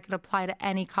said I could apply to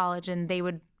any college and they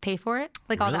would pay for it,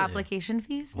 like all the application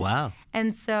fees. Wow.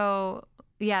 And so,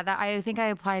 yeah, I think I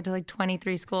applied to like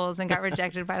 23 schools and got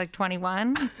rejected by like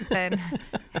 21. Then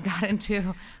I got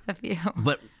into a few.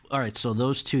 But all right, so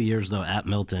those 2 years though at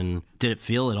Milton, did it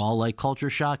feel at all like culture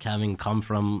shock, having come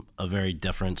from a very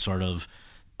different sort of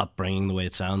upbringing, the way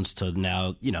it sounds, to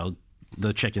now,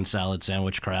 the chicken salad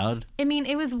sandwich crowd? I mean,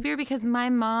 it was weird because my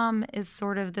mom is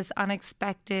sort of this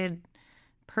unexpected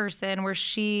person where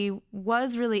she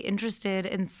was really interested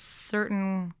in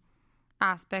certain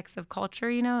aspects of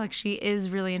culture, like she is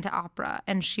really into opera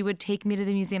and she would take me to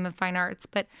the Museum of Fine Arts,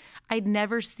 but I'd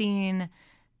never seen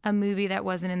a movie that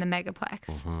wasn't in the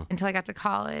Megaplex until I got to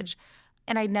college.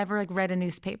 And I'd never read a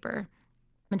newspaper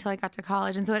until I got to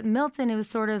college. And so at Milton, it was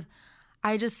sort of,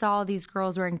 I just saw these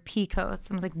girls wearing pea coats.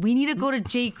 I was like, we need to go to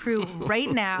J. Crew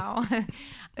right now.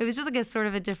 It was just a sort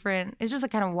of a different, it's just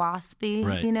kind of waspy,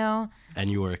 right. And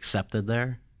you were accepted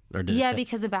there? Or did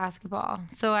because of basketball.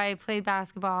 So I played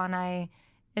basketball and I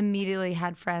immediately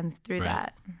had friends through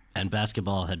that. And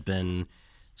basketball had been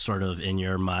sort of in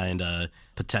your mind a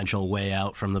potential way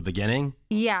out from the beginning?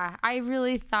 Yeah, I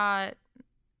really thought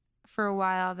for a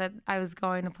while that I was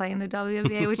going to play in the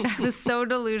WNBA, which I was so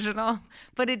delusional,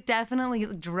 but it definitely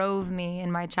drove me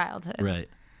in my childhood. Right.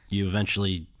 You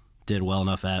eventually did well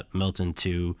enough at Milton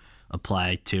to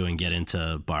apply to and get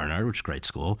into Barnard, which is a great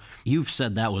school. You've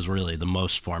said that was really the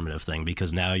most formative thing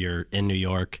because now you're in New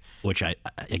York, which I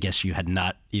guess you had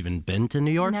not even been to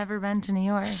New York. Never been to New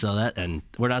York. So that, and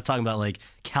we're not talking about like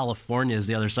California is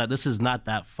the other side. This is not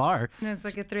that far. No, it's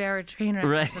like a 3-hour train ride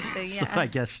right. or something. Yeah. So I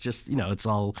guess just, it's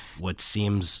all what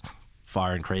seems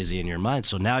far and crazy in your mind.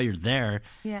 So now you're there.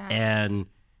 Yeah. And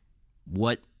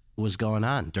what was going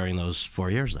on during those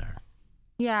 4 years there?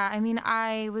 Yeah, I mean,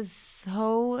 I was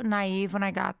so naive when I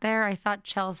got there. I thought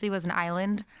Chelsea was an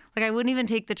island. Like, I wouldn't even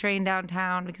take the train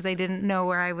downtown because I didn't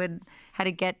know how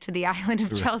to get to the island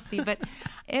of Chelsea. But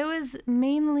it was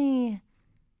mainly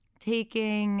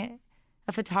taking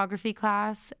a photography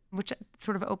class, which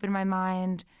sort of opened my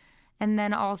mind, and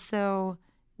then also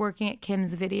working at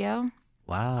Kim's Video.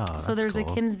 Wow, so there's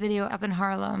cool. A Kim's Video up in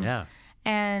Harlem. Yeah.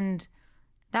 And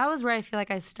that was where I feel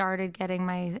like I started getting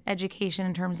my education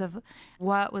in terms of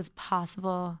what was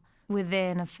possible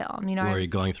within a film. Were you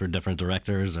going through different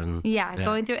directors and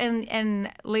going through and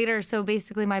later. So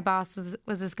basically, my boss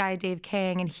was this guy Dave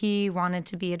Kang, and he wanted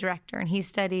to be a director, and he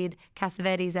studied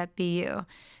Cassavetes at BU.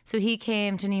 So he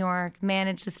came to New York,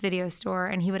 managed this video store,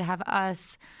 and he would have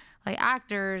us, like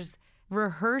actors,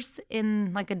 rehearse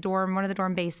in like a dorm, one of the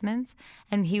dorm basements,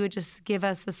 and he would just give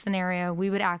us a scenario. We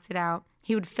would act it out.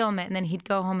 He would film it, and then he'd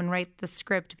go home and write the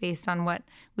script based on what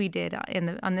we did in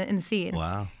the scene.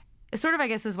 Wow. Sort of, I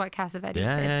guess, is what Cassavetes did.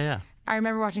 Yeah. I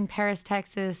remember watching Paris,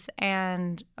 Texas,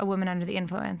 and A Woman Under the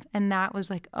Influence, and that was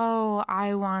like, oh,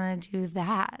 I want to do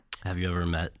that. Have you ever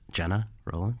met Jenna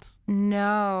Rollins?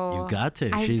 No. You got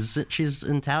to. She's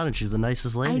in town, and she's the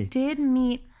nicest lady. I did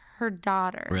meet her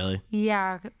daughter. Really?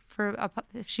 Yeah,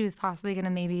 she was possibly going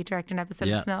to maybe direct an episode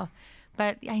of SMILF.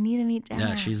 But I need to meet Jenna.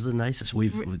 Yeah, she's the nicest.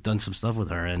 We've done some stuff with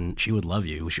her, and she would love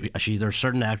you. There's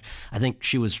certain I think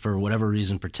she was, for whatever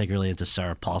reason, particularly into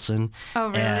Sarah Paulson. Oh,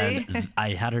 really? And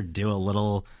I had her do a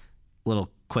little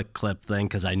quick clip thing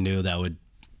because I knew that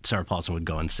Sarah Paulson would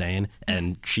go insane,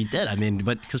 and she did. I mean,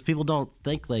 but because people don't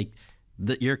think like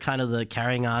that you're kind of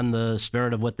carrying on the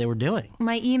spirit of what they were doing.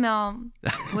 My email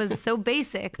was so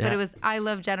basic, but it was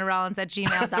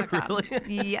ilovejennarollins@gmail.com.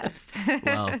 Really? Yes.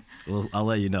 Well, I'll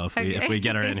let you know if we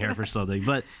get her in here for something.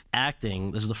 But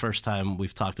acting, this is the first time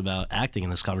we've talked about acting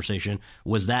in this conversation.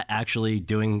 Was that actually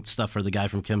doing stuff for the guy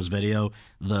from Kim's Video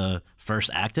the first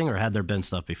acting, or had there been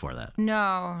stuff before that?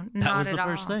 No, not at all. That was the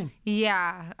first thing?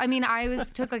 Yeah. I mean, I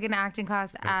took like an acting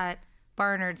class at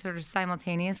Barnard sort of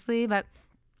simultaneously, but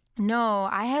no,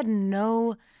 I had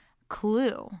no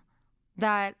clue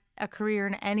that a career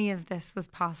in any of this was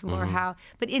possible or how.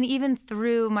 But even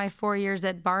through my 4 years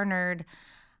at Barnard,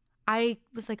 I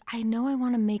was like, I know I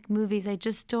want to make movies. I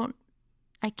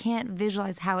can't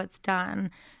visualize how it's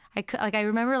done. I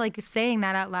remember like saying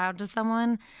that out loud to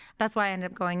someone. That's why I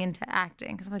ended up going into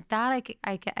acting, because I'm like, that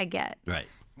I get. Right.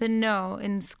 But no,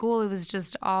 in school, it was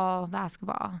just all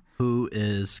basketball. Who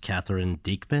is Catherine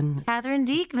Diekman? Catherine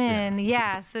Diekman,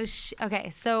 yeah. So,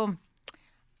 so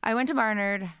I went to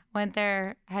Barnard, went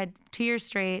there, had 2 years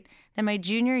straight. Then my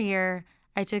junior year,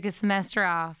 I took a semester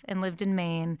off and lived in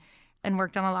Maine and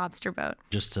worked on a lobster boat.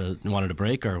 Just wanted a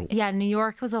break, or? Yeah, New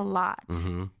York was a lot.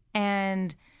 Mm-hmm.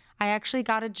 And I actually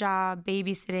got a job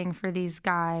babysitting for these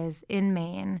guys in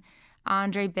Maine.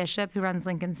 Andre Bishop, who runs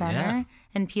Lincoln Center,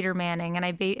 and Peter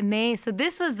Manning, so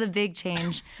this was the big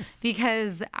change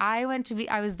because I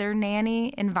was their nanny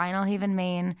in Vinyl Haven,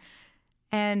 Maine,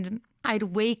 and I'd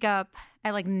wake up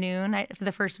at like noon for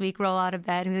the first week, roll out of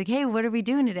bed, and be like, "Hey, what are we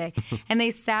doing today?" And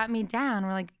they sat me down.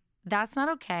 We're like, "That's not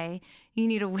okay. You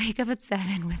need to wake up at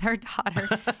 7 with our daughter.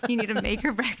 You need to make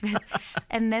her breakfast."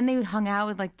 And then they hung out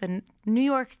with like the New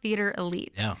York theater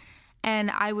elite, and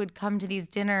I would come to these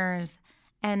dinners.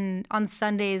 And on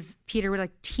Sundays, Peter would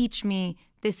like teach me,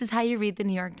 this is how you read the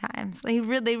New York Times. They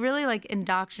really like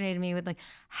indoctrinated me with like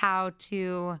how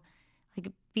to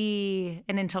like be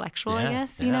an intellectual, I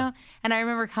guess, you know? And I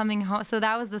remember coming home. So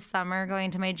that was the summer going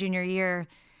into my junior year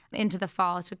into the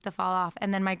fall. I took the fall off.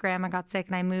 And then my grandma got sick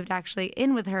and I moved actually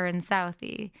in with her in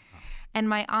Southie. And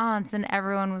my aunts and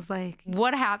everyone was like,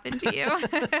 what happened to you?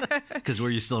 Because were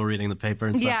you still reading the paper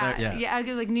and stuff there? Yeah. I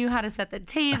like knew how to set the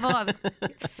table.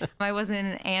 I wasn't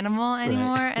an animal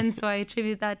anymore. Right. And so I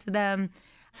attribute that to them.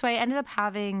 So I ended up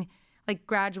having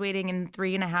graduating in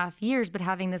 3.5 years, but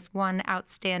having this one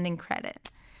outstanding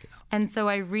credit. And so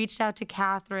I reached out to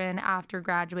Catherine after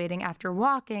graduating, after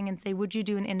walking, and say, would you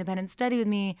do an independent study with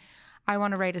me? I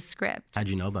want to write a script. How'd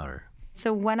you know about her?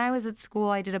 So when I was at school,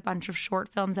 I did a bunch of short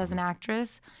films as an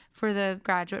actress for the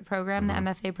graduate program, the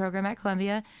MFA program at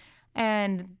Columbia.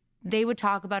 And they would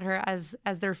talk about her as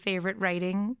their favorite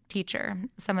writing teacher,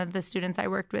 some of the students I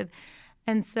worked with.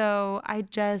 And so I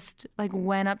just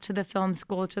went up to the film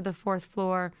school to the 4th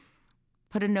floor,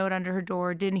 put a note under her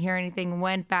door, didn't hear anything,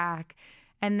 went back.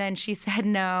 And then she said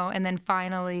no. And then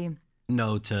finally...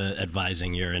 No to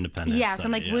advising your independent Yes. study.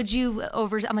 I'm like, would you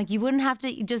I'm like, you wouldn't have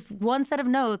to, just one set of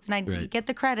notes and I'd get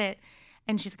the credit.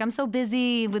 And she's like, I'm so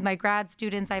busy with my grad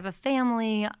students. I have a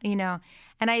family,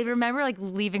 And I remember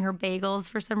leaving her bagels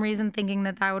for some reason, thinking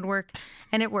that would work.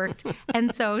 And it worked.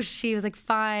 And so she was like,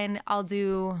 fine, I'll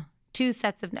do 2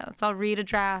 sets of notes. I'll read a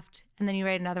draft and then you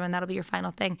write another one. That'll be your final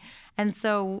thing. And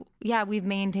so, yeah, we've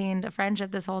maintained a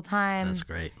friendship this whole time. That's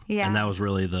great. Yeah. And that was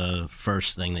really the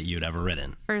first thing that you'd ever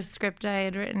written. First script I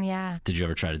had written, yeah. Did you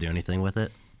ever try to do anything with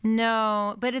it?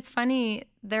 No, but it's funny.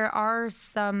 There are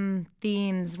some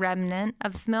themes remnant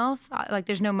of SMILF.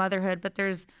 There's no motherhood, but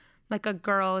there's a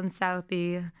girl in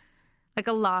Southie,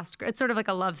 a lost girl. It's sort of like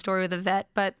a love story with a vet.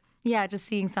 But yeah, just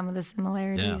seeing some of the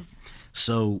similarities. Yeah.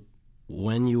 So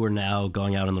when you were now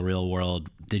going out in the real world,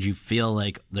 did you feel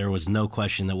like there was no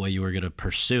question that what you were going to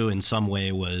pursue in some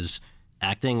way was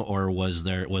acting, or was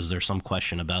there some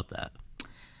question about that?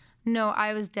 No,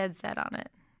 I was dead set on it.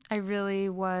 I really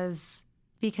was,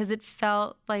 because it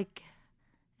felt like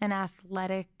an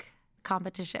athletic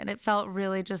competition. It felt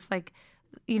really just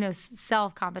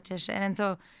self-competition. And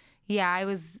so, yeah,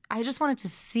 I just wanted to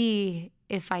see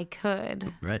if I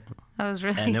could. Right. I was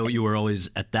really... And you were always,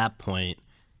 at that point,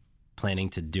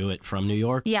 planning to do it from New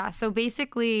York? Yeah, so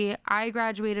basically, I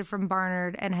graduated from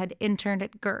Barnard and had interned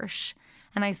at Gersh.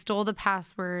 And I stole the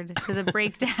password to the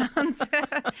breakdowns.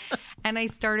 And I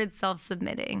started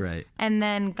self-submitting. Right. And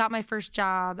then got my first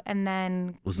job. And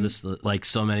then... Was this like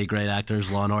so many great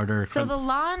actors, Law & Order? So the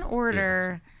Law &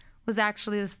 Order was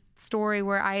actually this story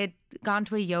where I had gone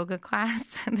to a yoga class.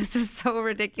 This is so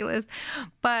ridiculous.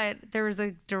 But there was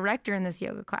a director in this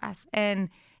yoga class. And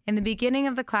in the beginning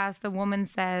of the class, the woman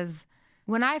says,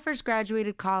 when I first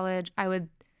graduated college, I would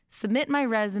submit my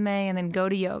resume and then go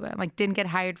to yoga. Didn't get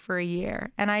hired for a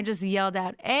year. And I just yelled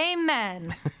out,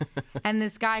 amen. And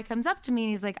this guy comes up to me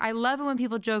and he's like, I love it when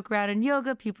people joke around in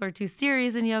yoga. People are too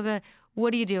serious in yoga.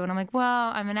 What do you do? And I'm like,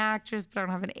 well, I'm an actress, but I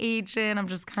don't have an agent. I'm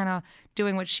just kind of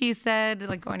doing what she said,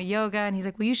 going to yoga. And he's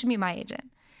like, well, you should meet my agent.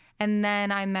 And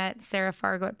then I met Sarah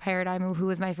Fargo at Paradigm, who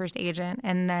was my first agent.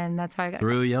 And then that's how I got...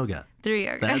 Through yoga. Through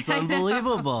yoga. That's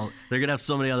unbelievable. They're going to have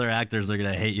so many other actors. They're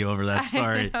going to hate you over that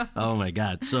story. Oh, my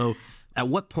God. So at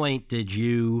what point did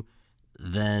you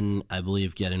then, I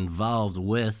believe, get involved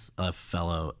with a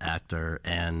fellow actor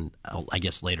and I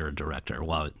guess later a director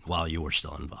while you were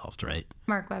still involved, right?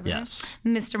 Mark Webber. Yes.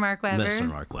 Mr. Mark Webber. Mr.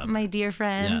 Mark Webber. My dear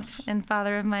friend Yes. and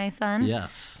father of my son.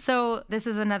 Yes. So this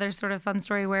is another sort of fun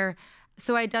story where...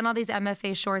 So I'd done all these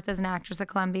MFA shorts as an actress at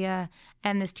Columbia,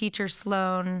 and this teacher,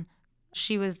 Sloan,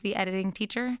 she was the editing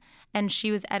teacher, and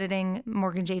she was editing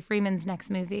Morgan J. Freeman's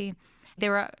next movie. They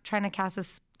were trying to cast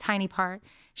this tiny part.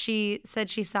 She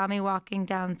said she saw me walking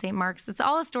down St. Mark's. It's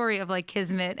all a story of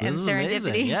kismet and serendipity.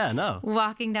 Amazing. Yeah, no.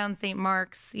 Walking down St.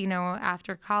 Mark's,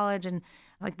 after college and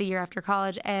the year after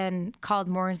college, and called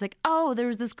Morgan. She's like, oh, there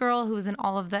was this girl who was in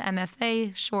all of the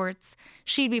MFA shorts.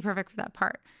 She'd be perfect for that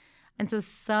part. And so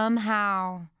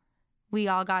somehow we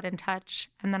all got in touch,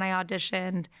 and then I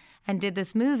auditioned and did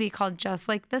this movie called Just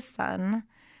Like the Sun.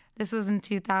 This was in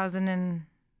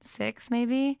 2006,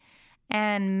 maybe,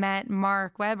 and met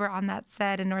Mark Webber on that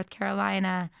set in North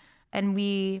Carolina, and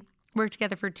we worked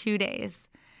together for 2 days.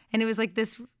 And it was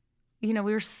this, we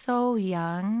were so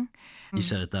young. You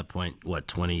said at that point, what,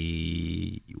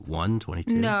 21,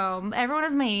 22? No, everyone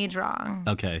has my age wrong.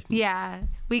 Okay. Yeah.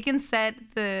 We can set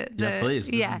the Yeah, please.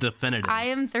 This is definitive. I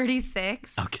am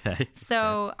 36. Okay.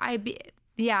 So I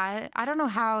don't know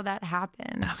how that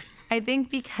happened. I think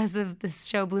because of this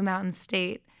show Blue Mountain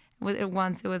State,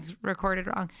 once it was recorded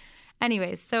wrong.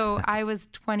 Anyways, so I was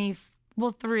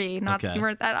 3, not Okay. you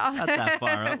weren't that off. Not that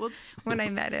far up. when I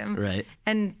met him. Right.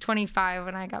 And 25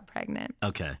 when I got pregnant.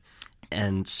 Okay.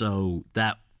 And so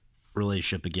that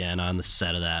relationship began on the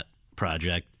set of that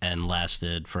project and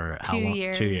lasted for how 2 long?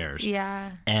 years. 2 years.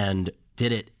 Yeah. And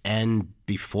did it end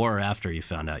before or after you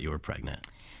found out you were pregnant?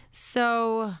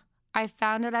 So I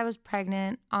found out I was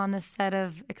pregnant on the set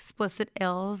of Explicit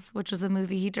Ills, which was a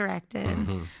movie he directed,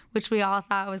 which we all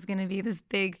thought was going to be this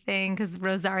big thing because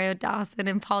Rosario Dawson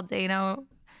and Paul Dano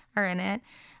are in it.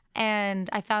 And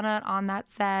I found out on that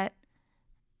set,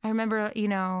 I remember,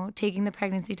 taking the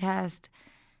pregnancy test,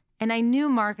 and I knew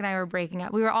Mark and I were breaking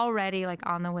up. We were already like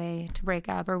on the way to break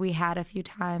up, or we had a few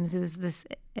times. It was this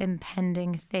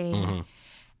impending thing. Mm-hmm.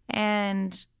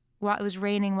 And while it was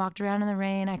raining, walked around in the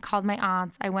rain. I called my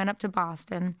aunts. I went up to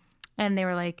Boston, and they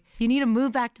were like, you need to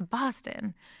move back to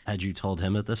Boston. Had you told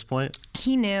him at this point?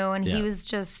 He knew, and Yeah.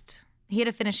 he had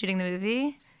to finish shooting the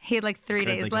movie. He had like 3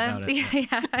 days left.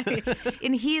 Yeah.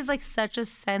 And he's like such a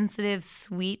sensitive,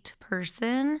 sweet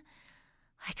person.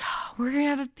 Like, oh, we're going to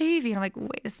have a baby. And I'm like,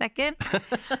 wait a second.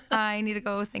 I need to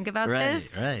go think about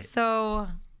this. Right. So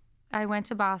I went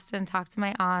to Boston, talked to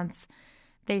my aunts.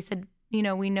 They said,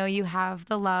 we know you have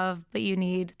the love, but you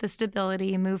need the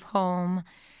stability, move home.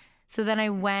 So then I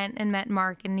went and met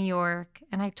Mark in New York,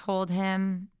 and I told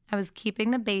him I was keeping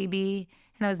the baby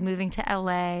and I was moving to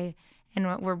LA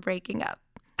and we're breaking up.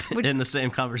 In the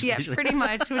same conversation. Yeah, pretty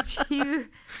much. Which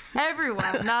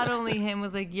everyone, not only him,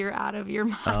 was like, you're out of your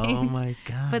mind. Oh my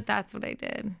God. But that's what I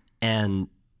did. And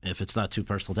if it's not too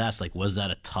personal to ask, like, was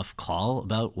that a tough call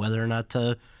about whether or not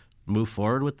to move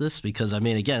forward with this? Because, I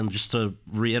mean, again, just to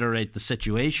reiterate the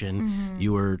situation,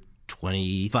 you were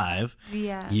 25.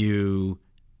 Yeah. You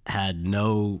had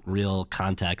no real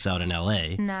contacts out in LA.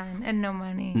 None. And no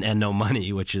money. And no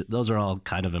money, those are all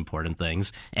kind of important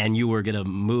things. And you were going to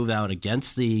move out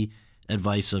against the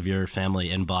advice of your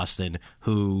family in Boston,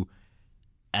 who,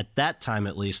 at that time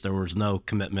at least, there was no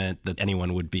commitment that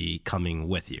anyone would be coming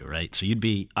with you, right? So you'd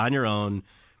be on your own,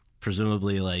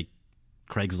 presumably like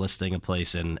Craigslisting a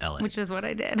place in LA. Which is what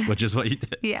I did. Which is what you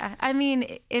did. Yeah. I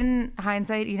mean, in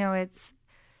hindsight,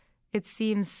 it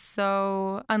seems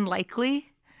so unlikely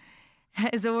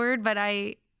as a word, but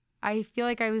I feel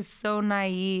like I was so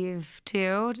naive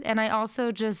too. And I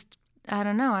also just, I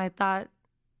don't know, I thought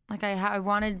like I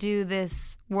want to do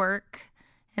this work,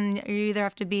 and you either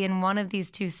have to be in one of these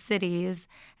two cities,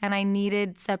 and I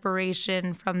needed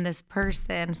separation from this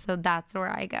person. So that's where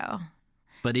I go.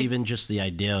 But even just the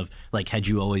idea of, like, had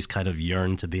you always kind of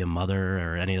yearned to be a mother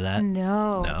or any of that?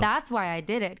 No. That's why I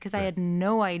did it, because I had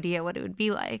no idea what it would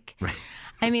be like. Right.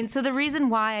 I mean, so the reason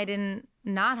why I didn't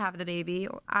not have the baby,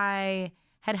 I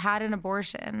had an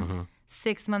abortion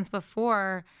 6 months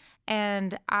before,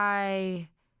 and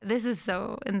this is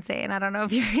so insane. I don't know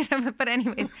if you're gonna, but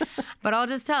anyways, but I'll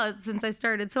just tell it since I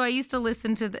started. So I used to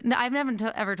listen to I've never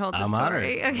ever told this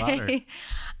story. I'm honored.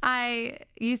 I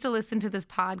used to listen to this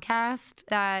podcast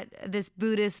that this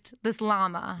Buddhist, this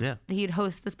Lama, he'd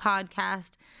host this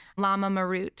podcast, Lama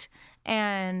Marut.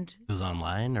 And it was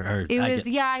online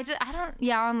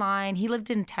online. He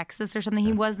lived in Texas or something.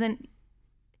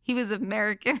 He was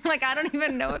American. Like, I don't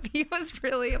even know if he was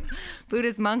really a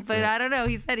Buddhist monk, but I don't know.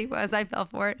 He said he was. I fell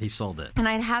for it. He sold it. And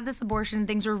I'd had this abortion.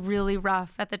 Things were really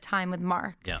rough at the time with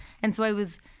Mark. Yeah. And so I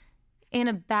was in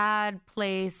a bad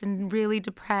place and really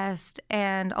depressed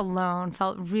and alone,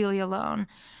 felt really alone.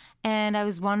 And I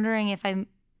was wondering if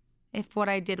what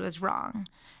I did was wrong.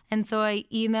 And so I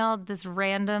emailed this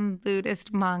random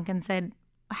Buddhist monk and said,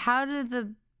 how do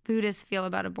the Buddhists feel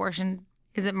about abortion?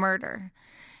 Is it murder?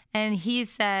 And he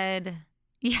said,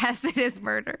 yes, it is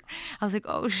murder. I was like,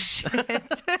 oh, shit.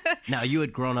 Now, you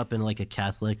had grown up in like a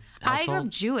Catholic household? I grew up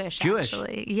Jewish,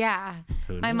 actually. Yeah.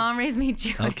 My mom raised me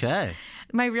Jewish. Okay.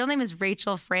 My real name is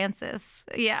Rachel Francis.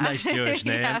 Yeah. Nice Jewish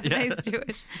name. Yeah, nice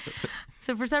Jewish.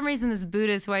 So for some reason, this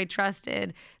Buddhist who I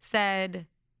trusted said,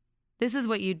 this is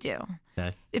what you do.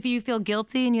 Okay. If you feel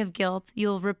guilty and you have guilt,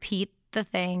 you'll repeat the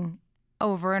thing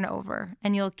over and over,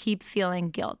 and you'll keep feeling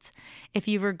guilt. If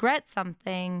you regret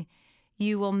something,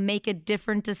 you will make a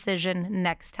different decision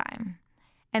next time.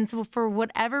 And so for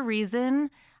whatever reason,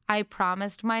 I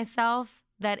promised myself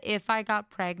that if I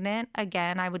got pregnant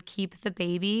again, I would keep the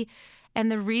baby.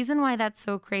 And the reason why that's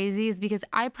so crazy is because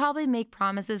I probably make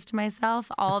promises to myself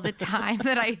all the time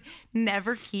that I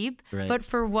never keep. Right. But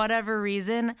for whatever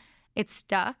reason, it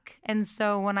stuck. And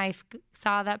so when I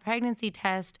saw that pregnancy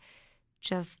test,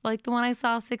 just like the one I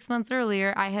saw 6 months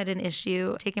earlier, I had an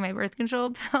issue taking my birth control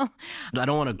pill. I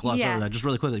don't want to gloss over that just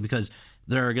really quickly, because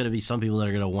there are going to be some people that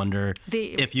are going to wonder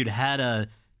if you'd had an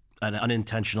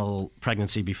unintentional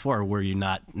pregnancy before, were you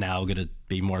not now going to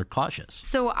be more cautious?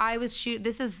 So I was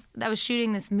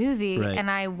shooting this movie, and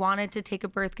I wanted to take a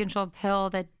birth control pill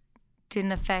that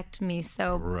didn't affect me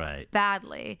so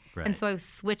badly. Right. And so I was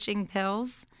switching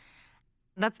pills.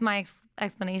 That's my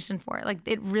explanation for it. Like,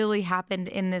 it really happened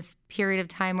in this period of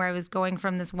time where I was going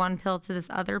from this one pill to this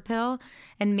other pill.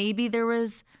 And maybe there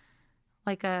was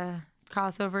like a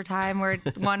crossover time where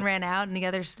one ran out and the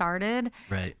other started.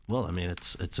 Right. Well, I mean,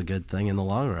 it's a good thing in the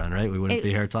long run, right? We wouldn't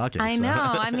be here talking. I know.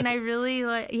 I mean, I really,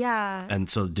 yeah. And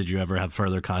so did you ever have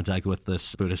further contact with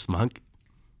this Buddhist monk?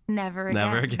 Never again.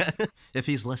 Never again. If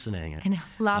he's listening. I know.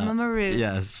 Lama Maroon.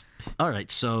 Yes. All right.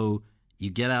 So you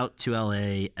get out to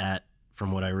LA at,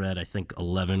 from what I read, I think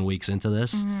 11 weeks into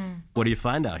this. Mm-hmm. What do you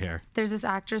find out here? There's this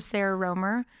actress, Sarah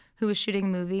Romer, who was shooting a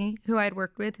movie, who I had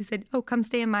worked with, who said, oh, come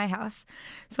stay in my house.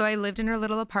 So I lived in her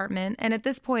little apartment. And at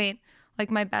this point, like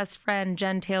my best friend,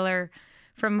 Jen Taylor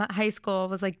from high school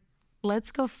was like,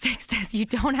 let's go fix this. You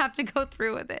don't have to go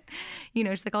through with it. You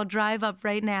know, she's like, I'll drive up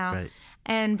right now.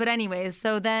 Right. But anyways,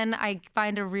 so then I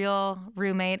find a real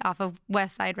roommate off of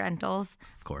West Side Rentals.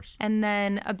 Of course. And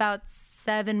then about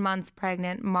 7 months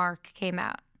pregnant, Mark came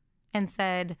out and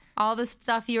said, all the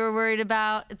stuff you were worried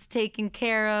about, it's taken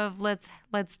care of. Let's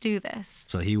do this.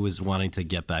 So he was wanting to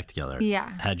get back together. Yeah.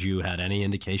 Had you had any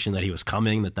indication that he was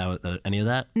coming, any of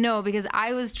that? No, because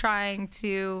I was trying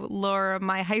to lure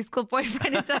my high school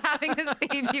boyfriend into having this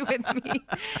baby with me.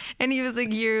 And he was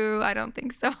like, I don't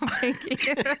think so, Frankie.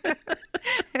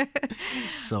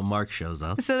 So Mark shows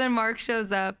up. So then Mark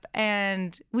shows up,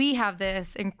 and we have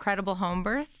this incredible home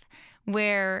birth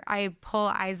where I pull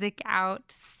Isaac out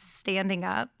standing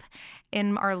up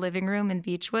in our living room in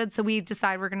Beechwood. So we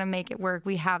decide we're going to make it work.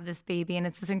 We have this baby, and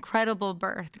it's this incredible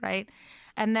birth, right?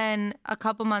 And then a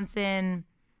couple months in,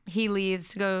 he leaves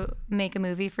to go make a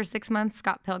movie for 6 months,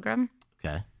 Scott Pilgrim.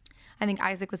 Okay. I think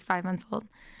Isaac was 5 months old.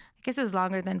 I guess it was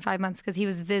longer than 5 months because he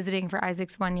was visiting for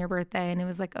Isaac's 1-year birthday, and it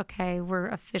was like, okay, we're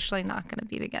officially not going to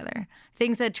be together.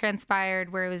 Things had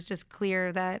transpired where it was just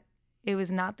clear that it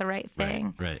was not the right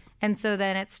thing. Right. And so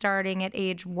then it's starting at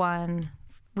age 1.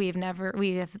 We have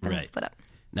been split up.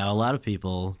 Now, a lot of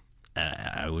people,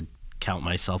 I would count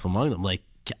myself among them, like,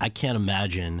 I can't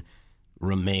imagine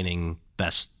remaining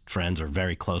best friends or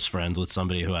very close friends with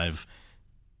somebody who I've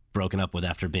broken up with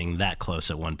after being that close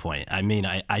at one point. I mean,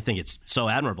 I think it's so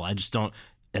admirable. I just don't,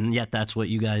 and yet that's what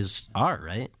you guys are,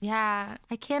 right? Yeah,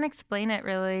 I can't explain it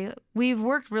really. We've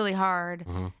worked really hard,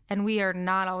 and we are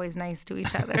not always nice to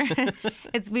each other.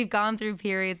 We've gone through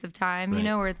periods of time, Right.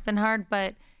 where it's been hard,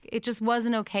 but it just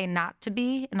wasn't okay not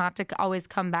to always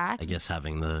come back. I guess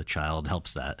having the child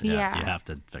helps that. Yeah. You have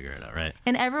to figure it out, right?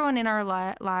 And everyone in our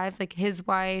lives, like his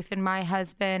wife and my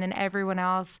husband and everyone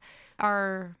else,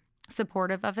 are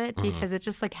supportive of it because it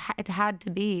just it had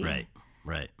to be.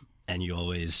 Right. And you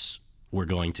always were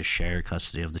going to share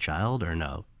custody of the child, or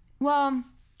no? Well,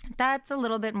 that's a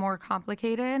little bit more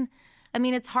complicated. I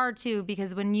mean, it's hard too,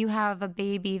 because when you have a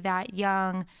baby that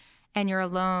young and you're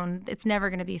alone, it's never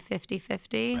going to be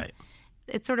 50-50. Right.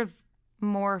 It's sort of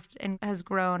morphed and has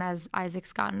grown as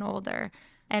Isaac's gotten older.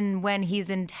 And when he's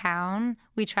in town,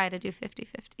 we try to do 50-50.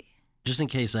 Just in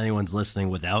case anyone's listening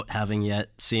without having yet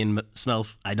seen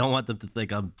SMILF, I don't want them to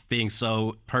think I'm being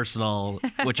so personal,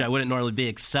 which I wouldn't normally be,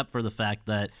 except for the fact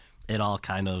that it all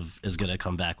kind of is going to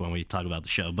come back when we talk about the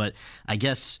show. But I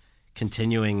guess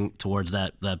continuing towards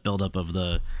that buildup of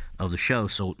the show.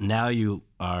 So now you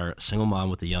are a single mom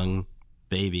with a young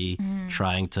baby,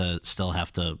 trying to still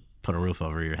have to put a roof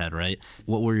over your head, right?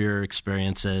 What were your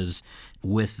experiences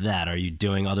with that? Are you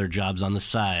doing other jobs on the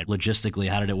side? Logistically,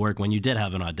 how did it work when you did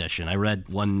have an audition? I read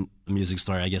one music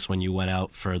story, I guess, when you went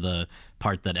out for the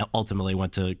part that ultimately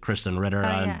went to Kristen Ritter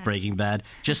on Breaking Bad.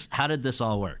 Just how did this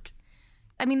all work?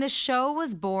 I mean, the show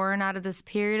was born out of this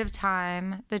period of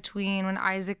time between when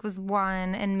Isaac was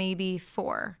 1 and maybe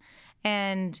 4.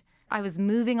 And I was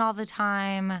moving all the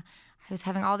time. I was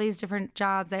having all these different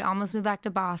jobs. I almost moved back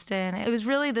to Boston. It was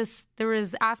really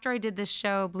after I did this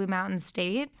show, Blue Mountain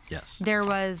State, Yes. there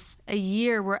was a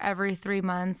year where every 3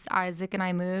 months, Isaac and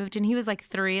I moved. And he was like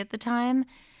 3 at the time.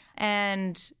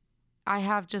 And I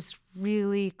have just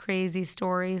really crazy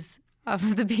stories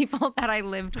of the people that I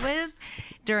lived with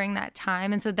during that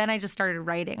time. And so then I just started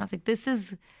writing. I was like, this,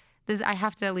 I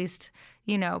have to at least,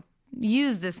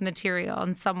 use this material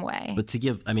in some way. But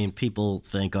people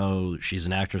think, oh, she's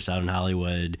an actress out in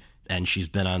Hollywood and she's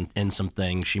been in some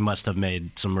things. She must have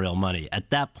made some real money. At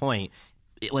that point,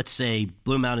 let's say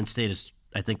Blue Mountain State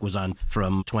was on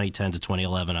from 2010 to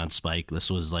 2011 on Spike. This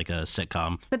was like a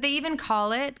sitcom. But they even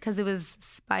call it, because it was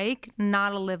Spike,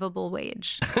 not a livable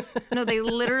wage. No, they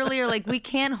literally are like, we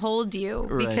can't hold you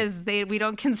because we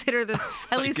don't consider this,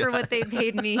 at least for what they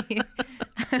paid me.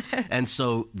 And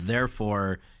so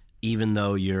therefore, even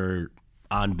though you're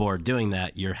on board doing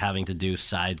that, you're having to do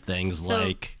side things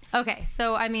like... Okay,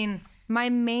 so I mean, my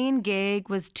main gig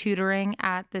was tutoring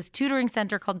at this tutoring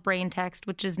center called Brain Text,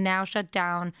 which is now shut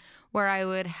down, where I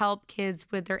would help kids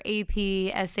with their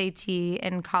AP, SAT,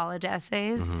 and college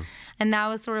essays. And that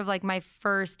was sort of like my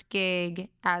first gig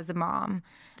as a mom,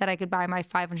 that I could buy my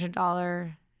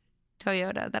 $500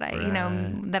 Toyota that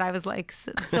I, that I was like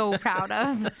so proud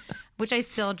of, which I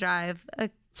still drive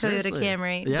Toyota Seriously?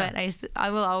 Camry, Yeah. but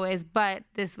I will always, but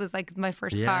this was like my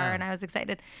first car and I was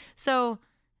excited. So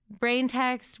Brain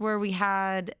Text, where we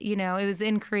had, it was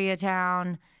in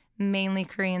Koreatown, mainly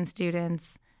Korean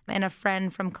students, and a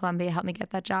friend from Columbia helped me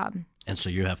get that job. And so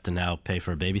you have to now pay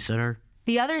for a babysitter?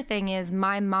 The other thing is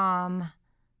my mom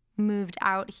moved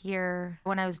out here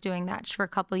when I was doing that for a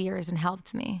couple of years and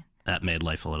helped me. That made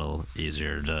life a little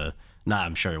easier to...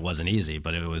 I'm sure it wasn't easy,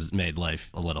 but it made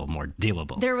life a little more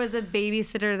dealable. There was a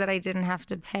babysitter that I didn't have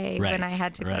to pay when I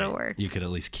had to go to work. You could at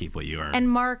least keep what you earned. And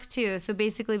Mark, too. So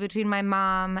basically between my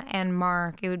mom and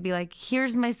Mark, it would be like,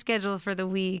 here's my schedule for the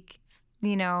week.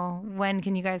 When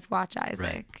can you guys watch Isaac?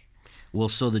 Right. Well,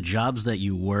 so the jobs that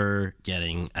you were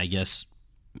getting, I guess,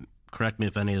 correct me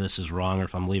if any of this is wrong or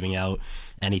if I'm leaving out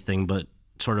anything, but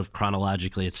sort of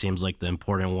chronologically, it seems like the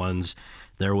important ones.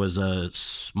 There was a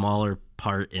smaller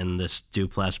part in this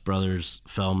Duplass Brothers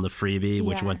film, The Freebie,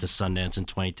 which went to Sundance in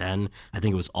 2010. I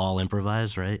think it was all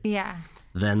improvised, right? Yeah.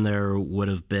 Then there would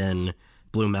have been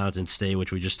Blue Mountain State,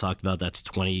 which we just talked about. That's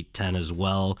 2010 as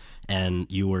well. And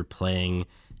you were playing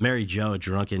Mary Jo, a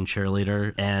drunken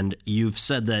cheerleader. And you've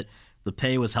said that the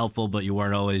pay was helpful, but you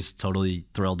weren't always totally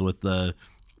thrilled with the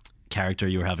character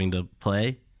you were having to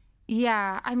play.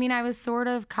 Yeah. I mean, I was sort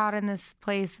of caught in this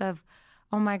place of,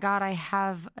 oh my God, I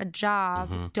have a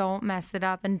job. Don't mess it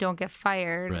up and don't get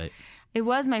fired. Right. It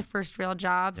was my first real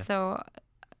job. Yeah. So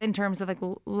in terms of like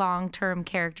long-term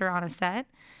character on a set.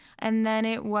 And then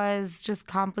it was just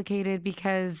complicated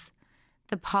because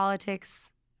the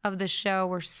politics of the show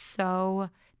were so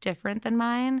different than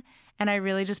mine. And I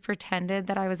really just pretended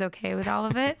that I was okay with all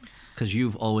of it. Because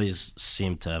you've always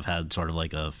seemed to have had sort of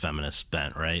like a feminist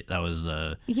bent, right? That was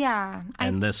the... Yeah.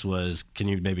 And this was... Can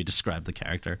you maybe describe the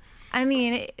character? I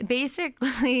mean,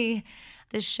 basically,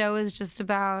 the show is just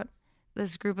about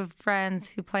this group of friends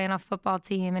who play on a football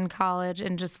team in college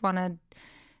and just want to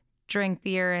drink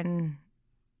beer and,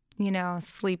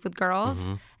 sleep with girls.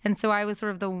 And so I was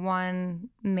sort of the one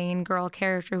main girl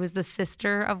character who was the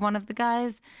sister of one of the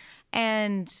guys.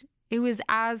 And it was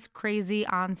as crazy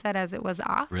on set as it was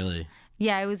off. Really?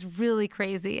 Yeah, it was really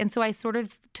crazy. And so I sort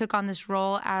of took on this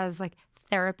role as like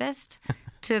therapist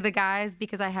to the guys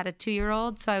because I had a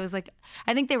 2-year-old. So I was like,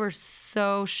 I think they were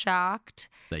so shocked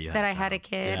that I had a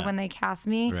kid when they cast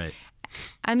me. Right.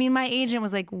 I mean, my agent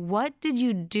was like, what did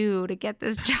you do to get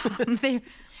this job?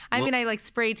 I mean, I like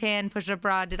spray tan, push up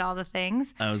bra, did all the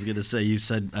things. I was going to say, you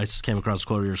said, I just came across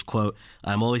Quotier's quote,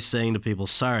 I'm always saying to people,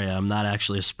 sorry, I'm not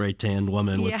actually a spray tanned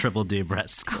woman with triple D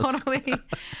breasts. Totally.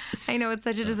 I know, it's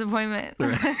such a disappointment.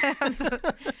 Right.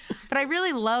 But I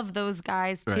really love those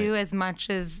guys too, as much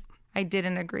as I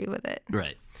didn't agree with it.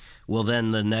 Right. Well,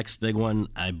 then the next big one,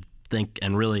 I think,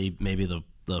 and really maybe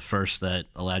the first that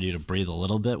allowed you to breathe a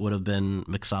little bit would have been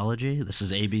Mixology. This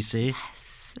is ABC.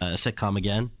 Yes. A sitcom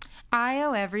again. I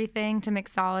owe everything to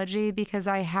Mixology because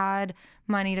I had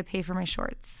money to pay for my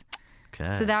shorts.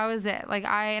 Okay. So that was it.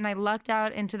 I lucked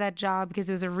out into that job because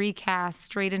it was a recast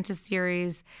straight into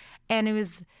series, and it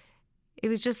was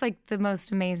just like the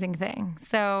most amazing thing.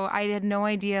 So I had no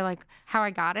idea like how I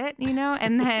got it,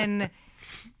 and then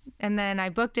I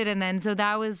booked it, and then so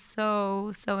that was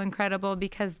so incredible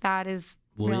because that is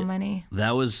real money.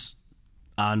 That was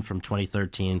on from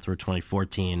 2013 through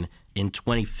 2014. In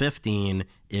 2015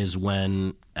 is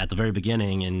when, at the very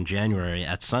beginning in January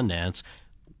at Sundance,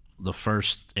 the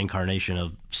first incarnation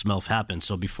of SMILF happened.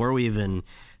 So before we even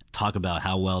talk about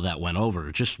how well that went over,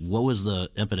 just what was the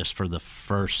impetus for the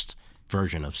first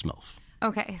version of SMILF?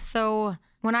 Okay, so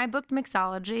when I booked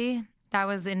Mixology, that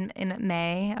was in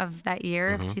May of that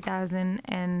year of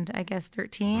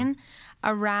 2013.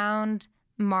 Around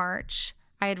March,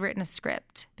 I had written a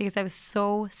script because I was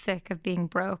so sick of being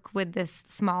broke with this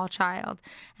small child.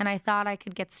 And I thought I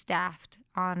could get staffed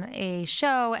on a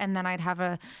show and then I'd have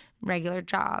a regular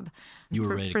job. You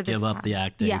were ready to give up the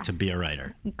acting to be a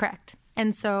writer. Correct.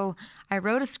 And so I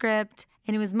wrote a script,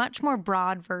 and it was much more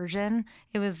broad version.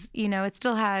 It was, it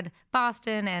still had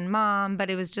Boston and Mom, but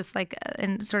it was just like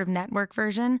a sort of network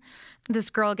version. This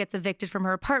girl gets evicted from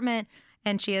her apartment,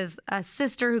 and she has a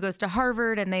sister who goes to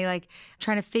Harvard, and they like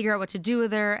trying to figure out what to do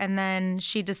with her. And then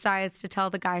she decides to tell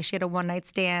the guy she had a one-night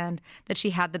stand, that she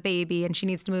had the baby, and she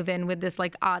needs to move in with this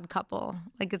like odd couple.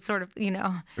 Like it's sort of,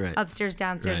 upstairs,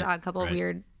 downstairs, odd couple,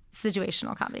 weird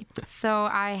situational comedy. So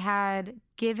I had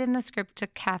given the script to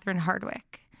Catherine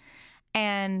Hardwicke.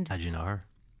 And how'd you know her?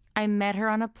 I met her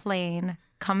on a plane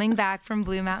coming back from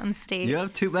Blue Mountain State. You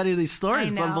have too many of these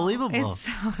stories. It's unbelievable. It's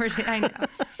so ridiculous. I know.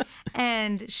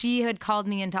 And she had called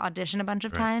me in to audition a bunch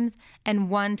of times. And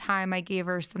one time I gave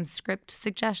her some script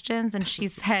suggestions. And she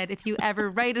said, if you ever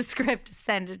write a script,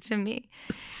 send it to me.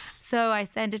 So I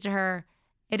sent it to her.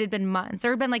 it had been months, or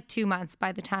it had been like 2 months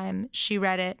by the time she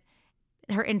read it.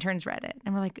 Her interns read it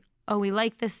and we're like, oh, we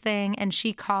like this thing. And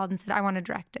she called and said, I want to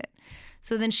direct it.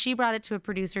 So then she brought it to a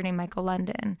producer named Michael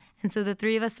London. And so the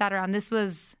three of us sat around. This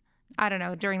was, I don't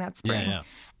know, during that spring. Yeah.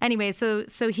 Anyway, so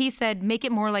he said, make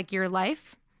it more like your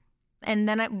life. And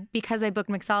then because I booked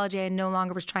mixology, I no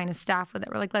longer was trying to staff with it.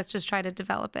 We're like, let's just try to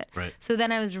develop it. Right. So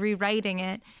then I was rewriting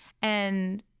it.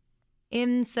 And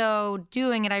in so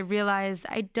doing it, I realized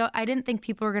I didn't think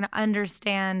people were going to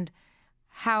understand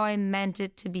how I meant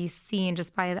it to be seen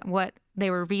just by what they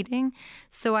were reading.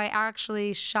 So I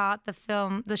actually shot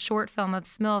the short film of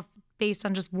SMILF based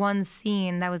on just one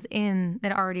scene that was in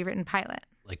the already written pilot.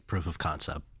 Like proof of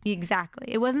concept. Exactly.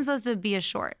 It wasn't supposed to be a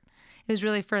short. It was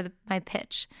really for my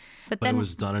pitch. But then it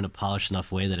was done in a polished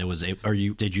enough way that it was,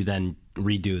 did you then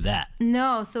redo that?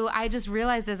 No. So I just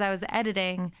realized as I was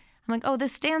editing, I'm like, oh,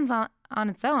 this stands on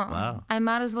its own. Wow. I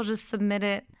might as well just submit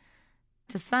it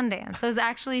to Sundance. So I was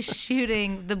actually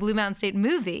shooting the Blue Mountain State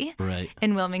movie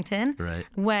in Wilmington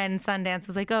when Sundance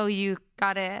was like, oh, you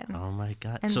got in. Oh, my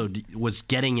God. So was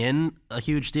getting in a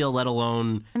huge deal, let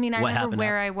alone I mean, I what remember happened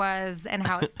where I was and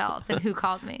how it felt and who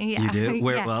called me. Yeah. You do?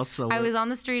 Where? Yeah. Well, so I was on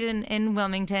the street in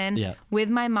Wilmington with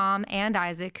my mom and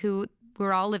Isaac, who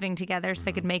were all living together so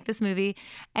I could make this movie.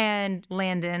 And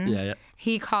Landon,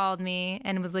 he called me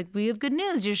and was like, we have good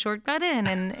news. Your short got in.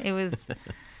 And it was...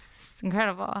 It's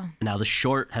incredible. Now, the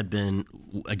short had been,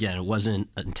 again, it wasn't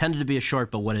intended to be a short,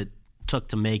 but what it took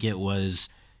to make it was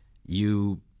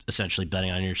you essentially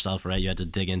betting on yourself, right? You had to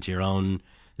dig into your own,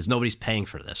 because nobody's paying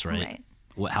for this, right?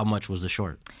 How much was the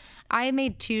short? I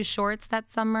made 2 shorts that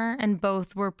summer, and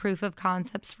both were proof of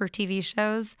concepts for TV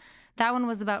shows. That one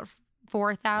was about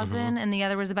 4,000 and the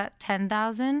other was about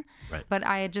 10,000. Right. But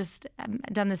I had just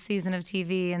done the season of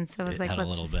TV, and so it was like,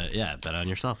 let's a little bit, bet on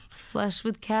yourself. Flush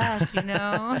with cash, you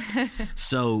know.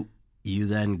 So you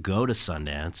then go to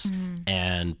Sundance,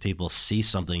 and people see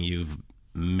something you've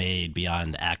made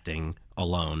beyond acting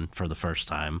alone for the first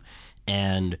time,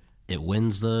 and it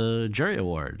wins the jury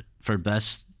award for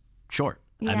best short.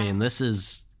 Yeah. I mean,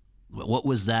 what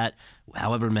was that?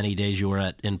 However many days you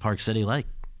were in Park City like?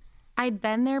 I'd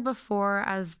been there before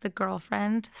as the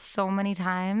girlfriend so many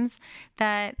times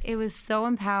that it was so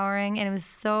empowering and it was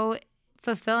so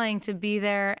fulfilling to be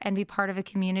there and be part of a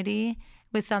community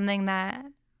with something that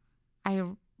I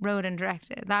wrote and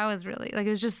directed. That was really, it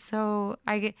was just so,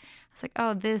 I was like,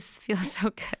 oh, this feels so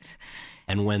good.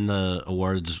 And when the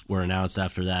awards were announced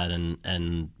after that and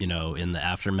in the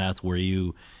aftermath, were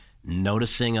you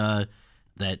noticing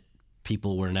that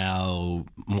people were now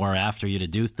more after you to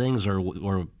do things,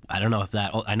 or I don't know if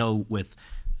that, I know with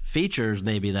features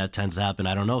maybe that tends to happen.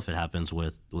 I don't know if it happens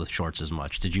with shorts as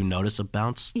much. Did you notice a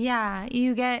bounce? Yeah,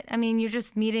 you're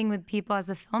just meeting with people as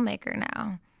a filmmaker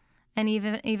now. And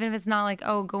even if it's not like,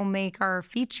 oh, go make our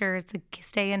feature, it's like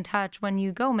stay in touch when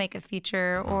you go make a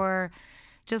feature, or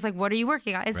just like, what are you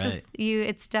working on? It's just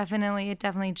it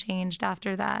definitely changed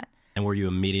after that. And were you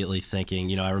immediately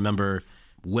thinking, I remember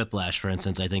Whiplash, for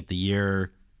instance, I think the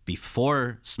year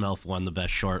before SMILF won the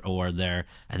Best Short Award there,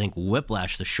 I think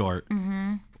Whiplash, the short,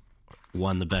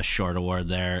 won the Best Short Award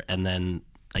there, and then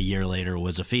a year later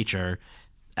was a feature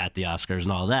at the Oscars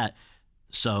and all that.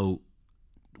 So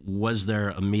was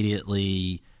there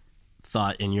immediately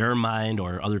thought in your mind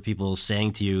or other people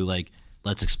saying to you, like,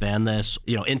 let's expand this,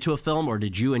 into a film, or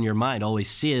did you in your mind always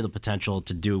see the potential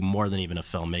to do more than even a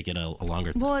film, make it a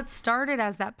longer thing? Well, it started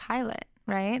as that pilot,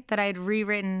 right? That I'd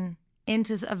rewritten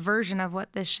into a version of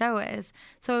what this show is.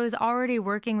 So I was already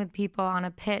working with people on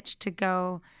a pitch to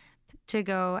go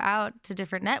out to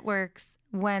different networks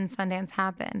when Sundance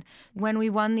happened. When we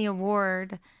won the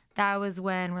award, that was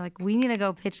when we're like, we need to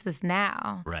go pitch this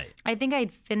now. Right. I think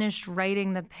I'd finished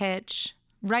writing the pitch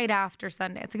right after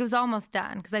Sundance. It was almost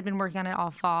done because I'd been working on it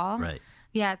all fall. Right.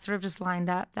 Yeah, it sort of just lined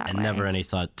up that way. And never any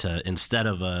thought to, instead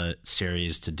of a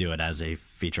series, to do it as a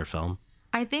feature film?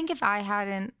 I think if I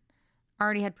hadn't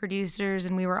already had producers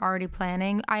and we were already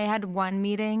planning, I had one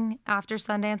meeting after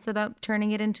Sundance about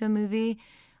turning it into a movie.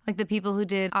 Like the people who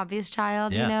did Obvious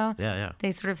Child, Yeah.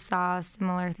 They sort of saw a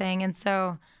similar thing. And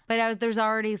so, but there's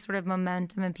already sort of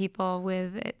momentum and people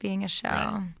with it being a show.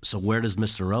 Right. So where does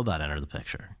Mr. Robot enter the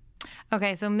picture?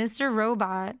 Okay, so Mr.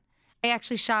 Robot, I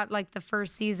actually shot like the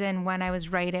first season when I was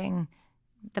writing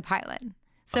the pilot.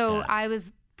 So I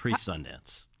was...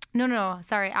 Pre-Sundance. No,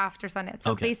 sorry, after Sundance.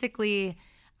 So basically,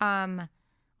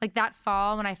 like that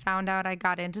fall when I found out I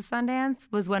got into Sundance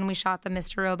was when we shot the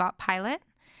Mr. Robot pilot.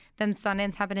 Then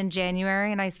Sundance happened in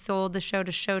January, and I sold the show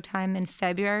to Showtime in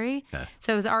February. Okay.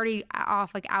 So it was already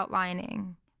off, like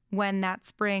outlining when that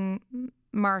spring,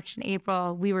 March and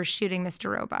April, we were shooting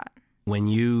Mr. Robot. When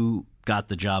you got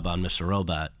the job on Mr.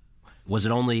 Robot, was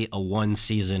it only a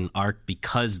 1-season arc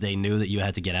because they knew that you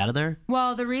had to get out of there?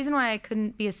 Well, the reason why I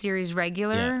couldn't be a series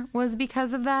regular was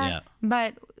because of that. Yeah.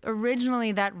 But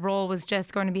originally that role was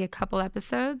just going to be a couple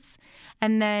episodes.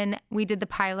 And then we did the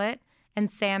pilot, and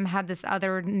Sam had this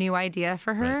other new idea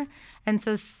for her. Right. And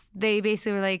so they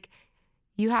basically were like,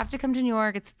 you have to come to New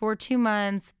York. It's for 2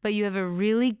 months, but you have a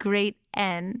really great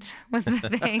end, was the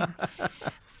thing.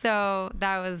 So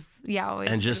that was,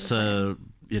 always. And just to,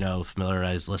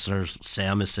 familiarize listeners,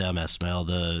 Sam is Sam Esmail,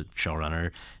 the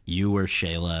showrunner. You were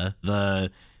Shayla, the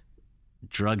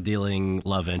drug-dealing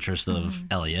love interest of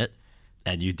Elliot.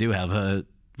 And you do have a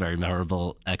very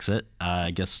memorable exit.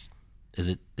 I guess...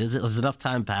 Is enough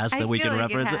time passed that we can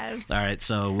reference it? All right,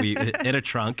 so we in a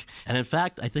trunk, and in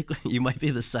fact, I think you might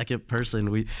be the second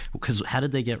person because how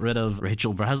did they get rid of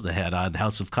Rachel Brosnahan on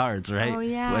House of Cards, right? Oh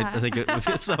yeah. I think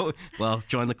so. Well,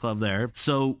 join the club there.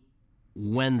 So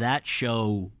when that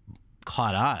show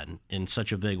caught on in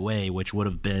such a big way, which would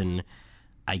have been,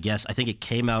 I think it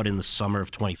came out in the summer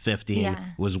of 2015,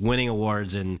 was winning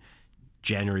awards in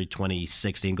January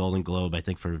 2016, Golden Globe, I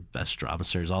think for Best Drama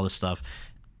Series, all this stuff.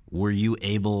 Were you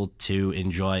able to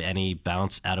enjoy any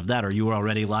bounce out of that, or you were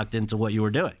already locked into what you were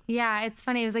doing? Yeah, it's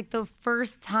funny. It was like the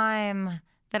first time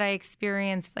that I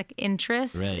experienced like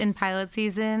interest in pilot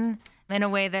season in a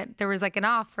way that there was like an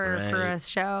offer for a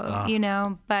show,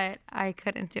 but I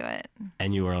couldn't do it.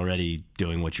 And you were already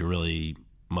doing what you really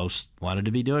most wanted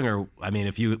to be doing? Or,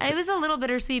 it was a little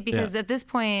bittersweet because at this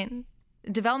point,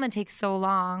 development takes so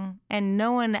long and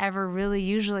no one ever really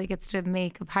usually gets to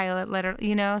make a pilot letter,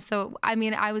 So,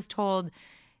 I was told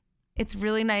it's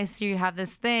really nice you have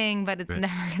this thing, but it's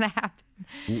never going to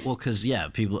happen. Well, because,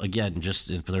 people, again,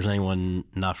 just if there's anyone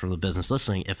not from the business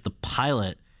listening, if the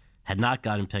pilot had not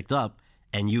gotten picked up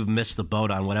and you've missed the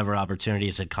boat on whatever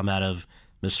opportunities had come out of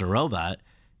Mr. Robot,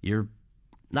 you're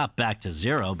not back to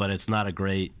zero, but it's not a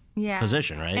great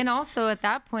position, right? And also at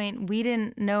that point, we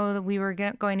didn't know that we were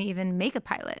going to even make a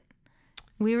pilot.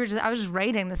 I was just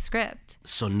writing the script.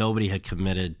 So nobody had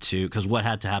committed to, because what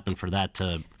had to happen for that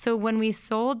to... So when we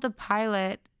sold the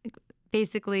pilot,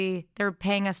 basically they were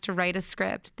paying us to write a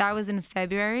script. That was in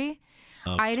February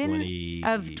of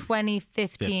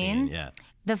 2015. Yeah.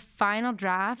 The final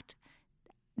draft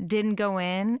didn't go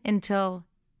in until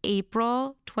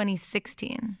April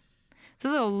 2016. So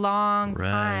it was a long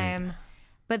time.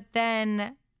 But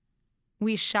then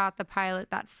we shot the pilot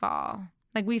that fall.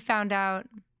 Like we found out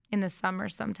in the summer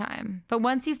sometime. But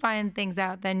once you find things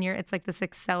out, then it's like this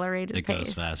accelerated pace. It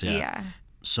goes fast, yeah.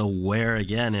 So where,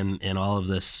 again, in all of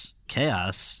this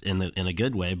chaos, in a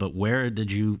good way, but where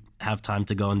did you have time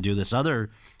to go and do this other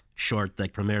short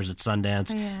that premieres at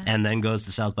Sundance and then goes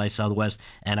to South by Southwest?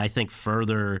 And I think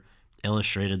further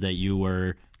illustrated that you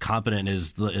were competent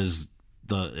is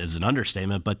an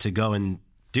understatement, but to go and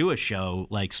do a show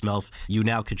like SMILF, you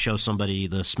now could show somebody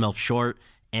the SMILF short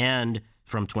and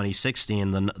from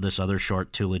 2016, this other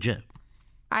short, Too Legit.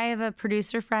 I have a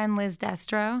producer friend, Liz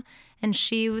Destro, and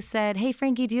she said, hey,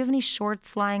 Frankie, do you have any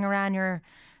shorts lying around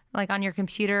on your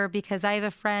computer? Because I have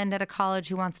a friend at a college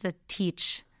who wants to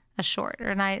teach a short.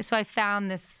 So I found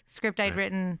this script I'd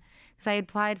written because I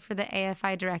applied for the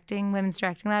AFI Women's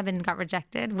Directing Lab and got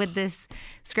rejected with this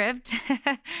script.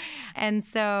 And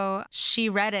so she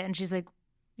read it and she's like,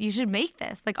 you should make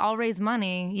this. Like, I'll raise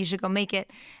money. You should go make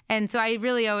it. And so I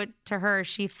really owe it to her.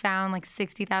 She found like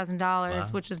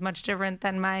 $60,000, which is much different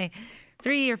than my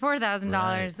 $3,000 or $4,000.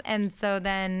 Right. And so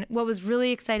then what was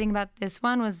really exciting about this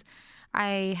one was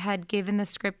I had given the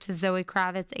script to Zoe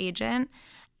Kravitz's agent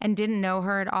and didn't know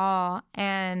her at all.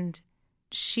 And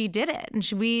she did it. And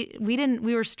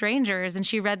we were strangers, and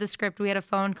she read the script. We had a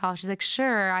phone call. She's like,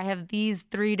 sure, I have these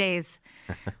 3 days.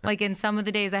 Like in some of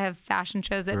the days I have fashion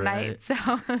shows at night. So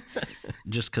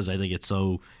just because I think it's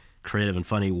so creative and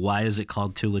funny, why is it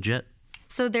called Too Legit?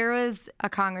 So there was a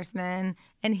congressman,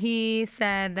 and he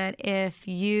said that if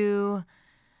you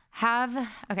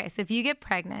get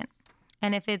pregnant,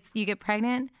 and if you get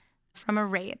pregnant from a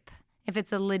rape, if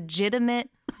it's a legitimate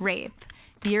rape,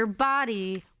 your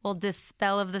body will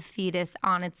dispel of the fetus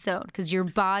on its own because your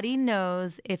body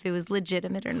knows if it was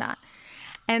legitimate or not.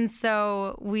 And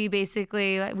so we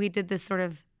did this sort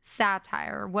of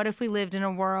satire. What if we lived in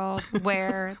a world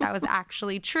where that was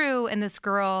actually true, and this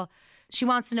girl, she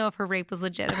wants to know if her rape was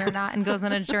legitimate or not and goes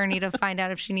on a journey to find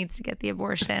out if she needs to get the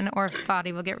abortion or if the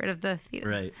body will get rid of the fetus.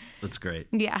 Right. That's great.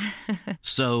 Yeah.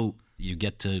 So you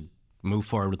get to move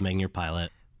forward with making your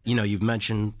pilot. You've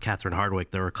mentioned Catherine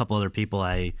Hardwicke. There were a couple other people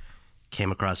I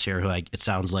came across here who it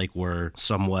sounds like were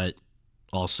somewhat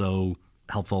also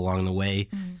helpful along the way.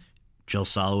 Mm-hmm. Jill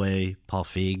Soloway, Paul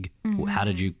Feig. Mm-hmm. How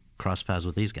did you cross paths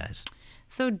with these guys?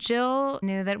 So Jill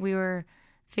knew that we were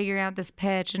figuring out this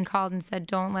pitch and called and said,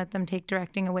 don't let them take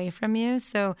directing away from you.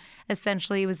 So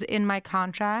essentially it was in my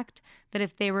contract that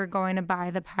if they were going to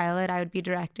buy the pilot, I would be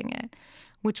directing it,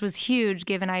 which was huge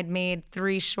given I'd made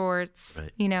 3 shorts,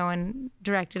 Right. And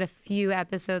directed a few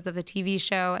episodes of a TV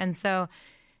show. And so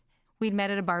we'd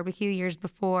met at a barbecue years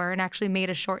before and actually made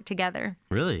a short together.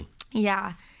 Really?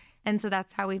 Yeah. And so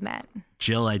that's how we met.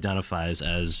 Jill identifies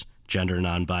as gender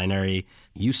non-binary.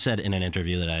 You said in an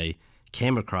interview that I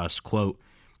came across, quote,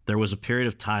 "There was a period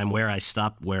of time where I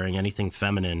stopped wearing anything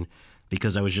feminine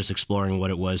because I was just exploring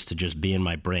what it was to just be in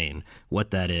my brain.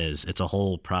 What that is, it's a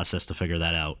whole process to figure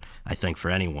that out, I think,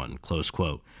 for anyone," close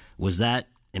quote. Was that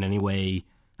in any way,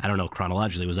 I don't know,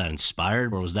 chronologically, was that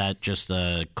inspired or was that just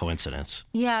a coincidence?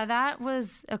 Yeah, that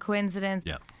was a coincidence.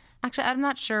 Yeah. Actually, I'm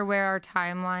not sure where our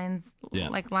timelines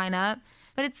line up,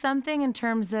 but it's something in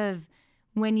terms of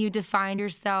when you define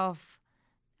yourself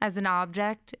as an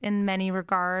object in many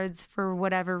regards for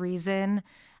whatever reason,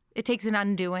 it takes an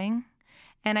undoing.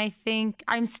 And I think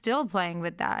I'm still playing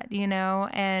with that,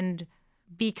 and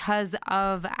because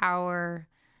of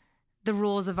the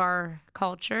rules of our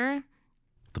culture.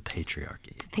 The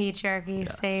patriarchy.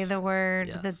 Yes. Say the word,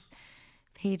 Yes. the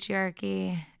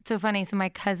patriarchy. It's so funny. So my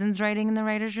cousin's writing in the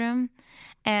writer's room,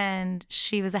 and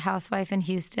she was a housewife in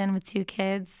Houston with 2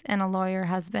 kids and a lawyer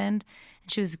husband.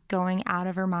 And she was going out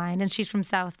of her mind. And she's from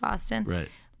South Boston. Right.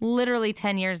 Literally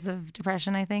 10 years of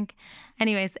depression, I think.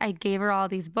 Anyways, I gave her all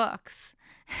these books.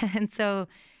 And so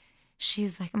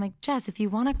she's like, I'm like, Jess, if you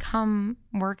want to come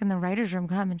work in the writer's room,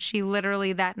 come. And she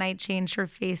literally that night changed her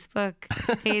Facebook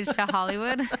page to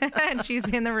Hollywood. And she's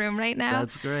in the room right now.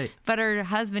 That's great. But her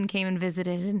husband came and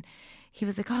visited, and he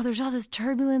was like, oh, there's all this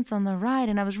turbulence on the ride.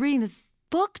 And I was reading this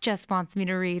book Jess wants me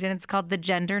to read, and it's called The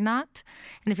Gender Knot.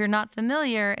 And if you're not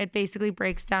familiar, it basically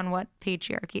breaks down what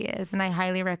patriarchy is. And I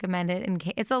highly recommend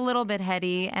it. It's a little bit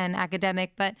heady and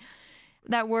academic, but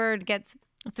that word gets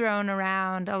thrown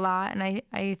around a lot. And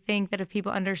I think that if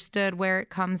people understood where it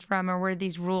comes from or where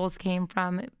these rules came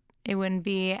from, it wouldn't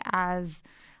be as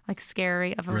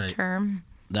scary of a Right. term.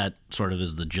 That sort of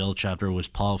is the Jill chapter. Was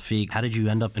Paul Feig. How did you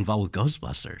end up involved with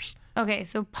Ghostbusters? Okay,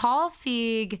 so Paul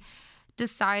Feig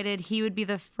decided he would be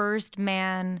the first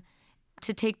man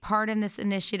to take part in this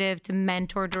initiative to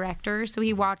mentor directors. So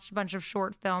he watched a bunch of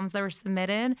short films that were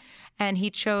submitted, and he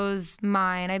chose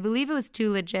mine. I believe it was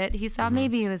Too Legit. He saw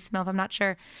maybe it was SMILF, I'm not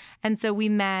sure. And so we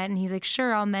met, and he's like,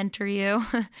 sure, I'll mentor you.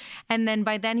 And then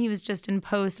by then he was just in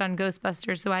post on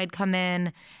Ghostbusters, so I'd come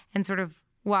in and sort of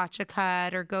watch a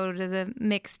cut or go to the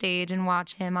mix stage and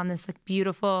watch him on this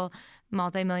beautiful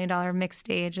multi-million-dollar mix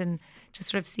stage and just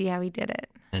sort of see how he did it.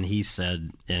 And he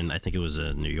said in, I think it was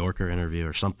a New Yorker interview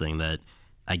or something, that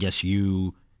I guess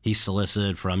he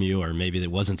solicited from you, or maybe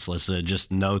it wasn't solicited,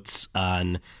 just notes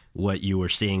on what you were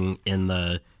seeing in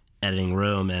the editing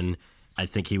room. And I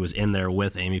think he was in there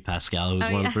with Amy Pascal, who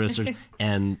was one of the producers,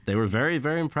 and they were very,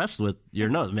 very impressed with your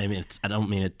notes. Maybe I don't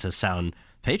mean it to sound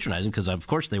patronizing, because of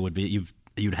course they would be.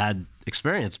 You'd had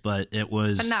experience, but it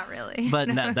was... But not really.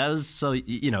 But that was so,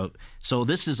 so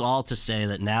this is all to say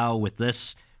that now with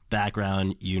this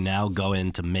background, you now go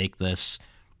in to make this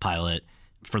pilot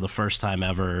for the first time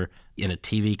ever in a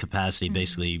TV capacity,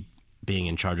 basically being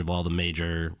in charge of all the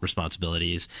major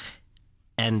responsibilities.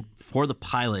 And for the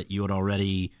pilot, you had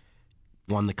already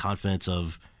won the confidence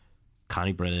of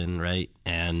Connie Britton, right?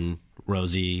 And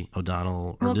Rosie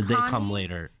O'Donnell, or did they come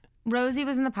later? Rosie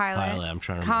was in the pilot. I'm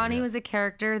trying to remember, Connie was a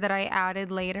character that I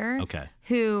added later. Okay.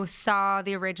 Who saw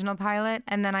the original pilot,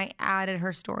 and then I added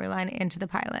her storyline into the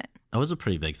pilot. That was a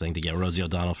pretty big thing to get Rosie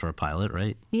O'Donnell for a pilot,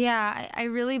 right? Yeah, I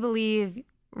really believe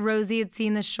Rosie had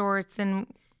seen the shorts and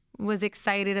was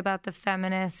excited about the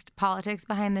feminist politics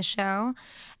behind the show.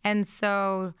 And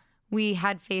so we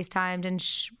had FaceTimed, and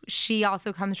she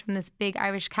also comes from this big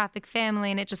Irish Catholic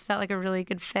family, and it just felt like a really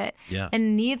good fit. Yeah.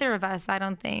 And neither of us, I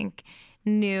don't think,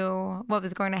 knew what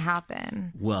was going to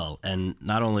happen. Well, and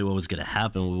not only what was going to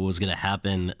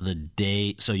happen the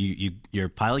day. So your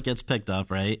pilot gets picked up,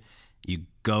 right? You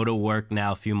go to work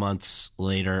now a few months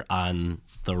later on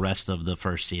the rest of the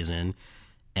first season.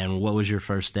 And what was your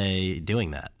first day doing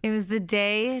that? It was the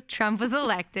day Trump was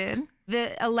elected.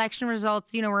 The election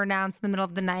results, were announced in the middle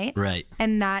of the night. Right.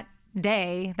 And that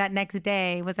next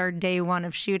day was our day 1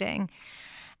 of shooting.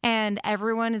 And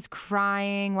everyone is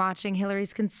crying, watching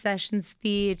Hillary's concession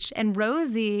speech. And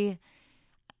Rosie,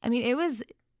 it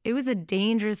was a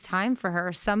dangerous time for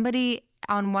her. Somebody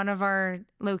on one of our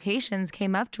locations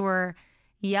came up to her,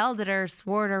 yelled at her,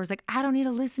 swore at her, was like, I don't need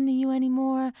to listen to you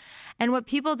anymore. And what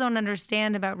people don't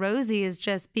understand about Rosie is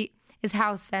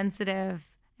how sensitive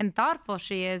and thoughtful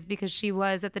she is, because she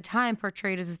was at the time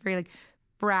portrayed as this very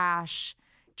brash,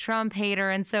 Trump hater.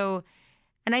 And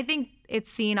I think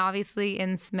it's seen obviously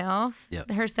in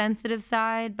SMILF, her sensitive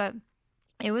side, but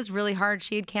it was really hard.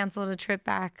 She had canceled a trip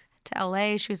back to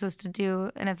LA. She was supposed to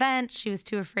do an event. She was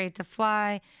too afraid to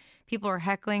fly. People were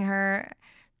heckling her.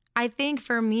 I think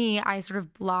for me, I sort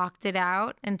of blocked it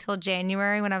out until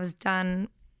January when I was done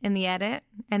in the edit.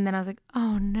 And then I was like,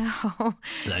 oh no.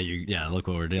 Look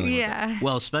what we're dealing with.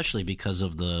 Well, especially because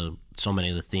of so many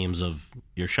of the themes of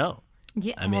your show.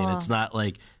 Yeah. I mean, it's not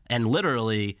like, and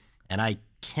literally, and I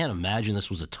can't imagine this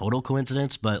was a total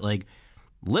coincidence, but like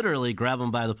literally Grab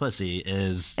 'em by the Pussy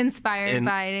is inspired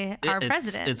by our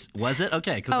president. Was it?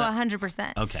 Okay.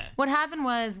 100%. Okay. What happened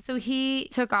was, so he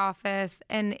took office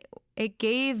and it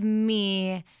gave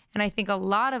me, and I think a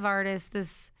lot of artists,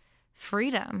 this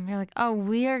freedom. You're like, oh,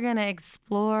 we are going to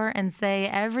explore and say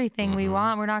everything we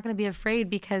want. We're not going to be afraid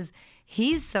because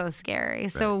he's so scary.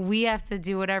 Right. So we have to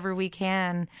do whatever we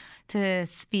can to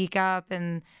speak up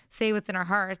and say what's in our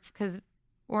hearts, because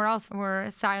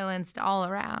we're silenced all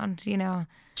around, you know.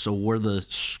 So were the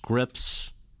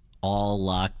scripts all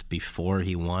locked before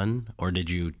he won, or did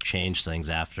you change things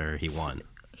after he won?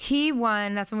 He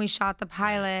won. That's when we shot the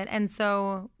pilot. And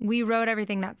so we wrote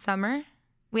everything that summer.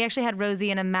 We actually had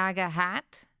Rosie in a MAGA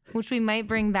hat, which we might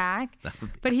bring back.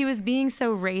 But he was being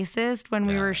so racist when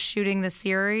we were shooting the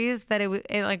series that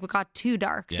it got too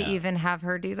dark to even have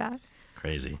her do that.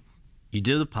 Crazy. You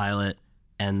do the pilot,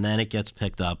 and then it gets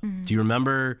picked up. Mm-hmm. Do you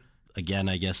remember, again,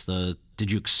 I guess,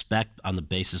 did you expect on the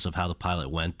basis of how the pilot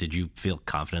went, did you feel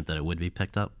confident that it would be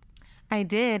picked up? I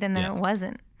did, and then it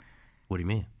wasn't. What do you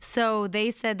mean? So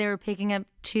they said they were picking up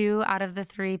 2 out of the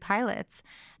 3 pilots.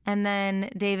 And then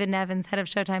David Nevins, head of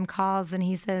Showtime, calls and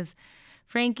he says,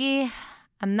 Frankie,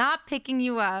 I'm not picking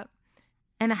you up.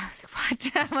 And I was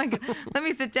like, what? I'm like, let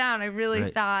me sit down. I really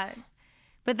thought.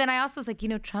 But then I also was like,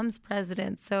 Trump's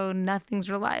president, so nothing's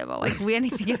reliable. Like,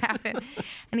 anything can happen.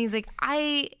 And he's like,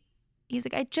 I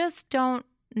just don't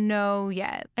know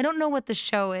yet. I don't know what the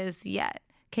show is yet.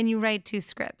 Can you write 2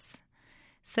 scripts?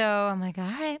 So I'm like, all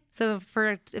right. So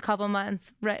for a couple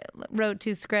months, wrote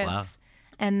 2 scripts. Wow.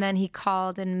 And then he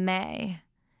called in May.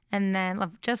 And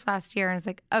then just last year, I was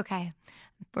like, okay,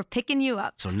 we're picking you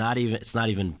up. So it's not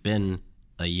even been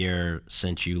a year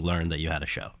since you learned that you had a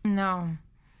show. No.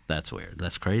 That's weird.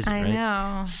 That's crazy, right? I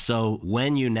know. So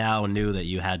when you now knew that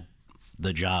you had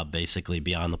the job basically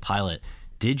beyond the pilot,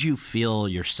 did you feel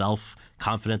yourself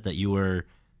confident that you were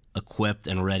equipped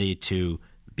and ready to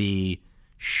be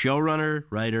showrunner,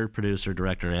 writer, producer,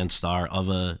 director, and star of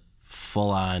a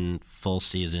full-on,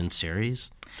 full-season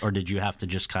series? Or did you have to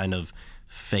just kind of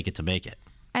fake it to make it?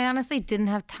 I honestly didn't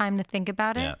have time to think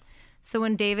about it. Yeah. So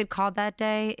when David called that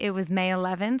day, it was May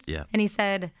 11th. Yeah. And he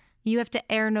said, you have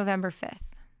to air November 5th.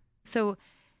 So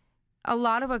a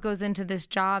lot of what goes into this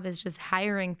job is just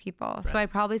hiring people. Right. So I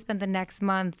probably spent the next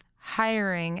month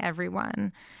hiring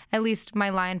everyone, at least my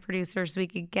line producers, so we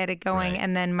could get it going,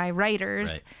 and then my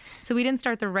writers. Right. So we didn't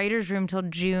start the writer's room till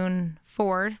June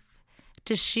 4th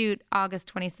to shoot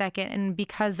August 22nd. And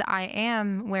because I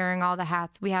am wearing all the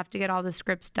hats, we have to get all the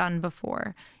scripts done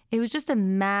before. It was just a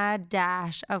mad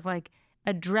dash of like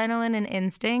adrenaline and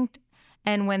instinct.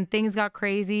 And when things got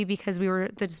crazy because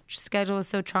the schedule was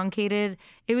so truncated,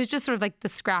 it was just sort of like the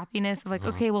scrappiness of like,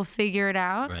 okay, we'll figure it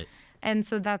out. Right. And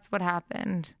so that's what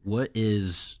happened. What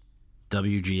is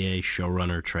WGA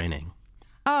showrunner training?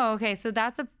 Oh, okay. So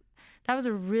that was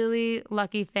a really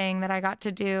lucky thing that I got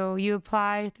to do. You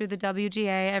apply through the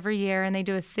WGA every year, and they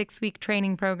do a 6-week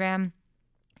training program.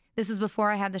 This is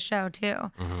before I had the show, too.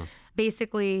 Mm-hmm.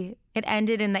 Basically, it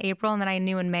ended in the April, and then I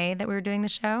knew in May that we were doing the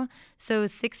show. So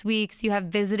 6 weeks, you have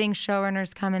visiting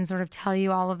showrunners come and sort of tell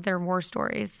you all of their war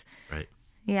stories. Right.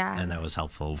 Yeah. And that was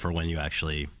helpful for when you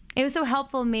actually... It was so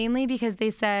helpful mainly because they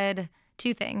said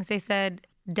 2 things. They said,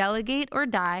 delegate or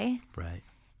die. Right.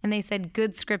 And they said,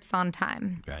 good scripts on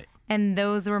time. Right. And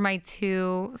those were my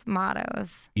 2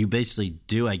 mottos. You basically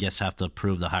do, I guess, have to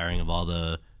approve the hiring of all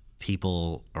the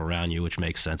people around you, which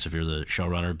makes sense if you're the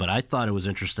showrunner. But I thought it was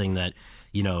interesting that,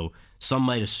 some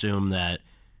might assume that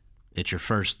it's your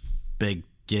first big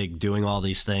gig doing all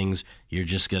these things. You're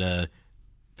just going to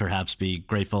perhaps be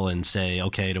grateful and say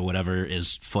okay to whatever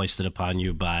is foisted upon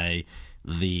you by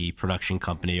the production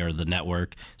company or the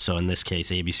network. So in this case,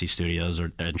 ABC Studios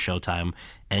and Showtime.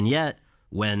 And yet,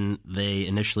 when they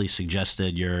initially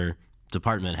suggested your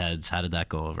department heads, how did that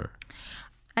go over?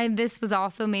 This was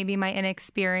also maybe my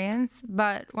inexperience,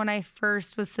 but when I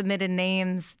first was submitted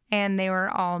names and they were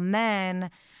all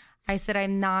men, I said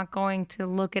I'm not going to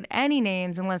look at any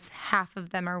names unless half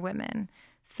of them are women.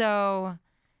 So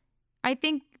I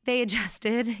think they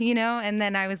adjusted, and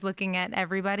then I was looking at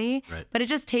everybody. Right. But it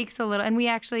just takes a little,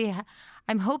 and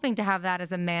I'm hoping to have that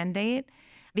as a mandate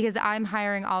because I'm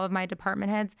hiring all of my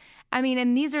department heads. I mean,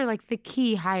 and these are like the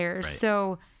key hires. Right.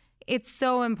 So it's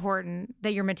so important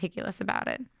that you're meticulous about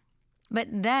it. But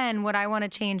then what I want to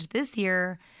change this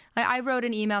year, like I wrote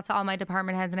an email to all my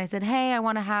department heads and I said, hey, I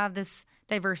want to have this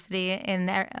diversity in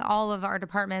all of our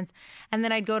departments. And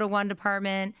then I'd go to one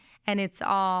department and it's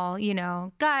all,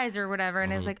 guys or whatever.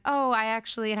 And it's like, oh,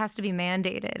 it has to be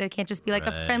mandated. It can't just be like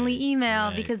a friendly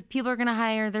email because people are going to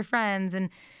hire their friends. And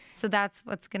so that's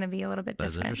what's going to be a little bit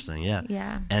different. That's interesting, yeah.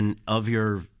 Yeah. And of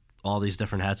all these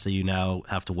different hats that you now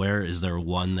have to wear, is there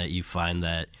one that you find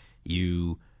that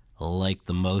you like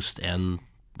the most and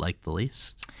like the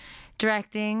least?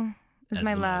 Directing is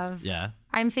my love. Most. Yeah.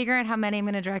 I'm figuring out how many I'm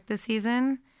going to direct this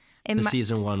season.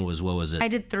 Season 1 was, what was it? I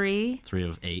did 3. 3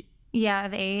 of 8. Yeah,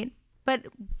 of 8. But,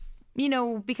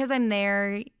 because I'm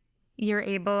there,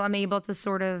 I'm able to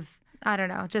sort of, I don't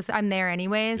know, just I'm there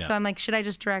anyways. Yeah. So I'm like, should I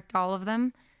just direct all of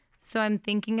them? So I'm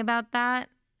thinking about that.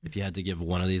 If you had to give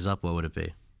one of these up, what would it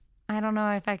be? I don't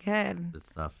know if I could.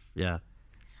 It's tough, yeah.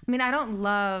 I mean, I don't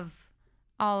love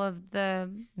all of the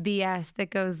BS that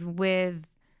goes with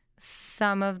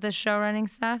some of the show running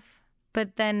stuff,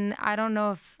 but then I don't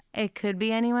know if it could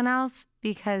be anyone else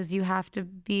because you have to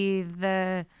be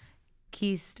the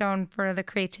keystone for the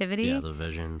creativity. Yeah, the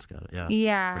vision's got it. Yeah.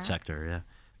 Yeah. Protector, yeah.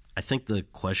 I think the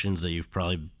questions that you've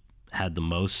probably had the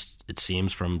most, it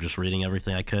seems, from just reading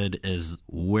everything I could, is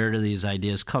where do these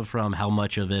ideas come from? How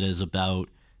much of it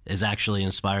is actually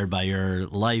inspired by your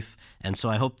life? And so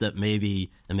I hope that maybe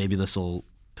this will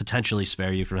potentially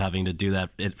spare you from having to do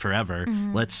that forever.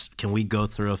 Mm-hmm. Can we go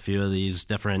through a few of these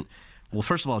different, well,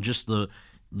 first of all, just the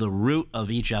root of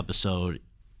each episode,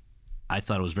 I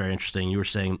thought it was very interesting. You were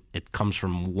saying it comes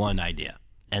from one idea.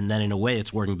 And then in a way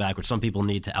it's working backwards. Some people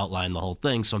need to outline the whole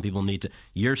thing. Some people need to,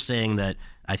 you're saying that,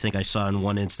 I think I saw in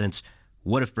one instance,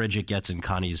 what if Bridget gets in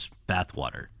Connie's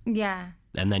bathwater? Yeah.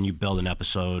 And then you build an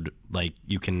episode, like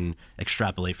you can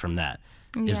extrapolate from that.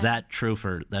 Yeah. Is that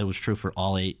that was true for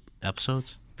all 8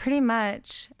 episodes? Pretty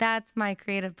much. That's my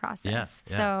creative process.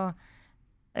 Yeah. So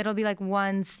it'll be like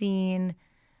one scene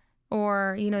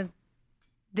or,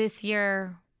 this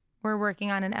year we're working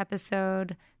on an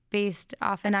episode based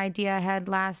off an idea I had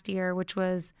last year, which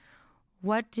was,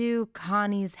 what do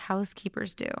Connie's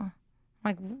housekeepers do?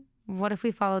 Like, what if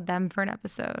we followed them for an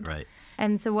episode? Right.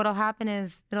 And so what'll happen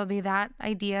is it'll be that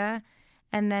idea,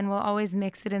 and then we'll always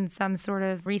mix it in some sort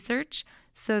of research.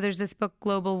 So there's this book,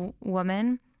 Global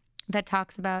Woman, that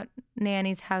talks about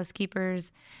nannies,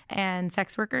 housekeepers, and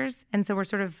sex workers. And so we're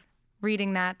sort of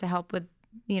reading that to help with,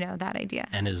 that idea.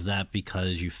 And is that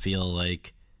because you feel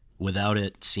like, without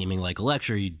it seeming like a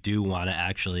lecture, you do want to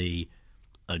actually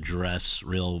address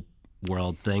real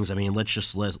world things? I mean, let's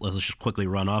just quickly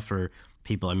run off for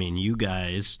people. I mean, you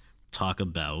guys talk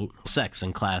about sex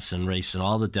and class and race and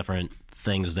all the different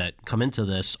things that come into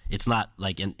this. It's not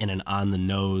like in an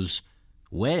on-the-nose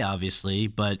way, obviously,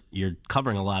 but you're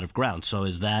covering a lot of ground. So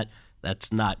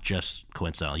that's not just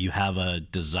coincidental. You have a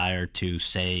desire to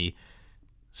say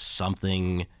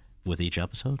something with each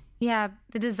episode? Yeah,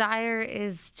 the desire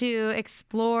is to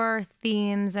explore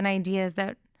themes and ideas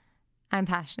that I'm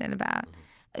passionate about.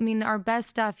 I mean, our best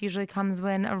stuff usually comes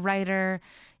when a writer,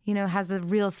 has a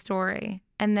real story,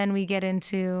 and then we get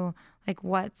into like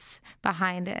what's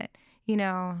behind it.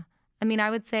 I mean, I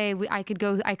would say I could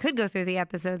go through the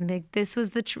episodes and be like, this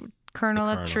was the kernel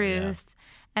of truth, yeah.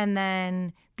 And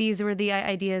then these were the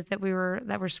ideas that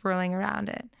were swirling around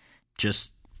it.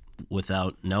 Just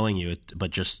without knowing you,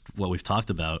 but just what we've talked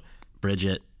about,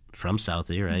 Bridget from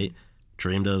Southie, right? Mm-hmm.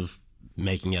 Dreamed of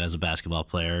making it as a basketball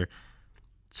player,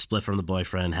 split from the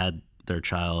boyfriend, had their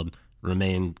child,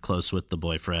 remained close with the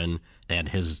boyfriend and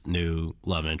his new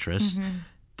love interest,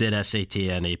 did SAT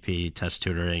and AP test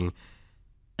tutoring,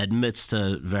 admits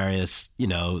to various,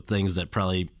 things that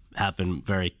probably happen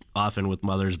very often with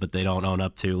mothers, but they don't own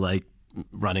up to, like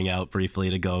running out briefly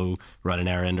to go run an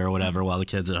errand or whatever while the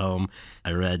kid's at home.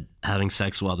 I read having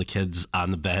sex while the kid's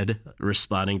on the bed,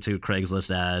 responding to a Craigslist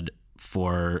ad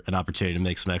for an opportunity to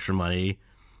make some extra money.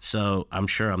 So I'm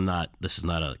sure this is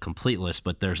not a complete list,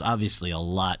 but there's obviously a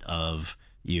lot of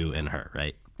you and her,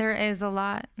 right? There is a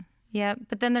lot. Yeah.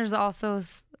 But then there's also,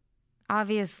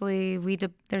 obviously,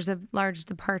 there's a large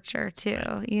departure too,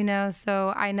 right.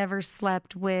 So I never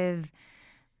slept with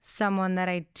someone that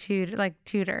I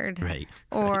tutored. Right.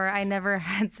 Or I never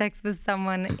had sex with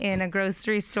someone in a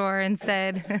grocery store and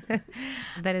said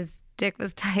that his dick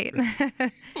was tight.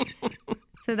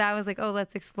 So that was like, oh,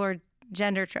 let's explore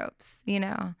gender tropes,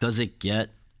 Does it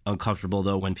get uncomfortable,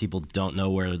 though, when people don't know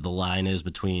where the line is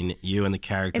between you and the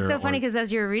character? It's so funny because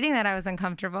as you were reading that, I was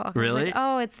uncomfortable. Really? I was like,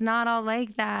 oh, it's not all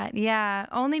like that. Yeah.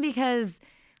 Only because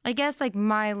I guess like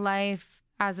my life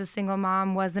as a single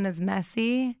mom wasn't as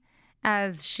messy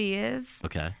as she is.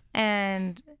 Okay.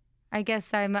 And I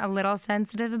guess I'm a little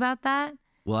sensitive about that.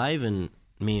 Well, I even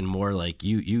mean more like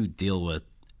you deal with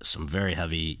some very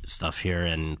heavy stuff here,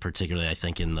 and particularly I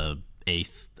think in the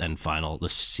 8th and final, the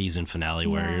season finale,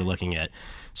 where you're looking at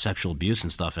sexual abuse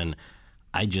and stuff, and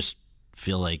I just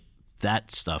feel like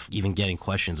that stuff, even getting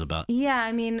questions about. Yeah,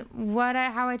 I mean,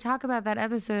 how I talk about that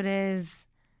episode is,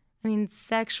 I mean,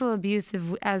 sexual abuse,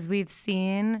 as we've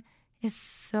seen, is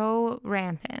so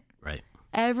rampant. Right.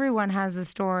 Everyone has a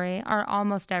story, or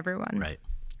almost everyone. Right.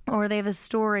 Or they have a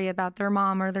story about their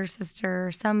mom or their sister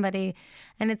or somebody,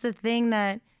 and it's a thing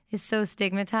that is so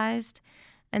stigmatized.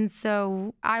 And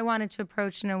so I wanted to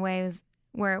approach in a way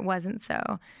where it wasn't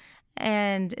so.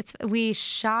 And we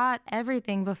shot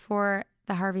everything before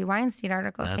the Harvey Weinstein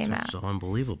article came out. That's so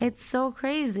unbelievable. It's so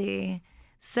crazy.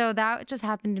 So that just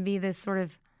happened to be this sort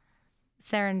of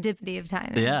serendipity of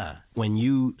timing. Yeah. When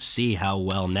you see how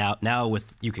well now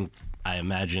with, you can, I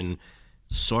imagine,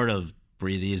 sort of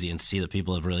breathe easy and see that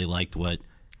people have really liked what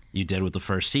you did with the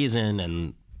first season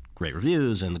and great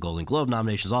reviews and the Golden Globe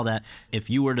nominations, all that. If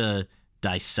you were to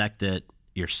dissect it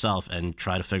yourself and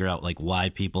try to figure out like why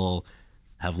people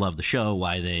have loved the show,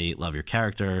 why they love your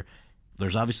character,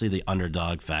 there's obviously the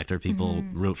underdog factor. People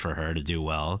root for her to do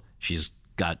well. She's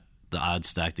got the odds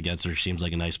stacked against her. She seems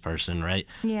like a nice person, right?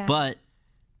 Yeah. But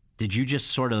did you just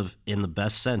sort of, in the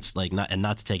best sense, like not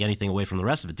to take anything away from the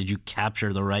rest of it, did you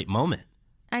capture the right moment?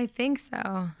 I think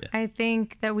so. Yeah. I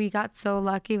think that we got so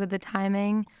lucky with the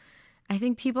timing. I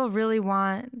think people really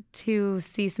want to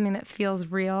see something that feels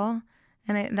real.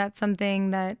 And that's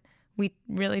something that we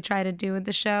really try to do with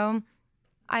the show.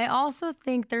 I also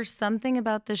think there's something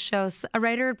about the show. A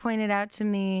writer had pointed out to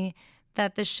me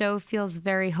that the show feels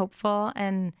very hopeful,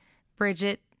 and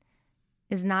Bridget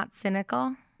is not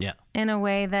cynical. Yeah. In a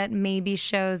way that maybe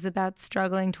shows about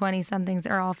struggling 20-somethings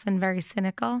are often very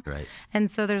cynical. Right. And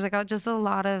so there's like just a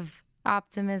lot of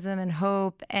optimism and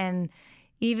hope. And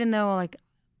even though like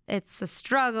it's a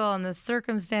struggle and the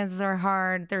circumstances are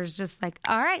hard, there's just like,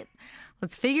 all right,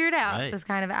 let's figure it out. Right. This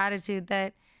kind of attitude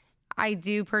that I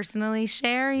do personally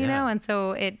share, you know? And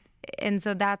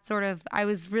so that's sort of, I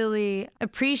was really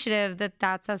appreciative that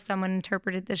that's how someone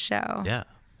interpreted the show. Yeah.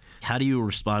 How do you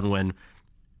respond when,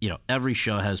 you know, every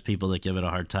show has people that give it a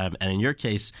hard time, and in your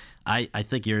case, I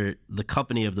think you're the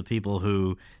company of the people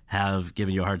who have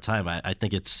given you a hard time. I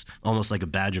think it's almost like a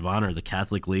badge of honor, the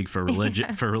Catholic League for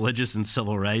Religious and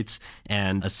Civil Rights,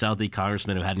 and a Southie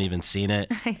congressman who hadn't even seen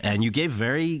it. And you gave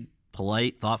very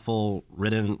polite, thoughtful,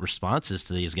 written responses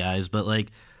to these guys. But like,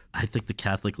 I think the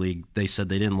Catholic League, they said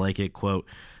they didn't like it, quote,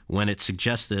 when the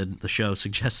show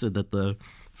suggested that the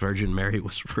Virgin Mary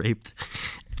was raped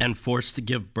and forced to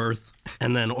give birth,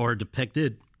 and then or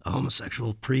depicted a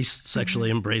homosexual priest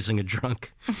sexually embracing a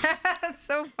drunk. That's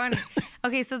so funny.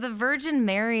 Okay, so the Virgin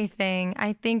Mary thing,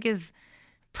 I think, is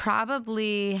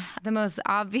probably the most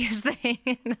obvious thing.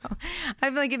 I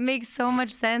feel like it makes so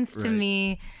much sense to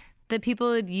me that people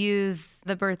would use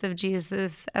the birth of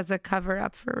Jesus as a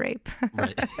cover-up for rape.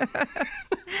 Right.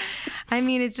 I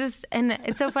mean, it's just, and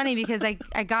it's so funny because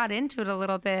I got into it a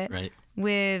little bit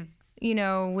with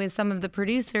some of the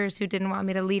producers who didn't want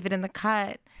me to leave it in the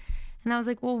cut. And I was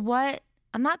like, well, what?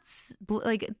 I'm not,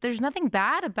 like, there's nothing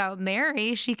bad about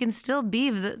Mary. She can still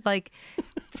be, like,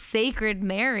 sacred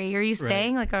Mary. Are you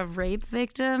saying, like, a rape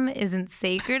victim isn't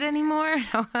sacred anymore?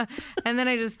 And then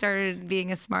I just started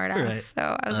being a smartass. Right.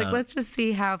 So I was like, let's just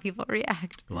see how people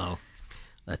react. Well,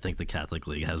 I think the Catholic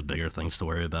League has bigger things to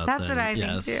worry about. That's what I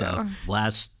think, too. So,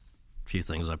 last few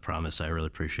things, I promise. I really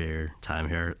appreciate your time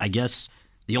here. I guess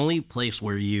the only place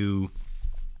where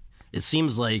it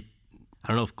seems like, I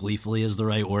don't know if gleefully is the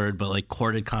right word, but like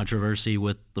courted controversy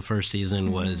with the first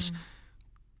season was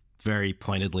very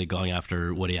pointedly going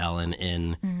after Woody Allen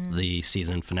in the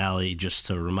season finale. Just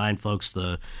to remind folks,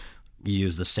 you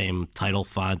use the same title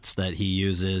fonts that he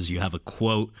uses. You have a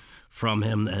quote from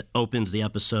him that opens the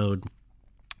episode.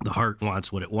 The heart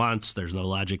wants what it wants. There's no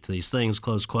logic to these things,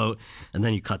 close quote. And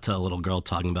then you cut to a little girl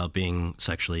talking about being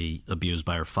sexually abused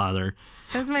by her father.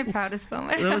 That was my proudest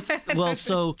moment. Well,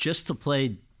 so just to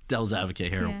play devil's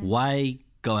advocate here, why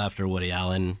go after Woody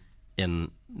Allen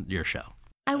in your show?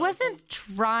 I wasn't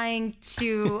trying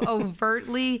to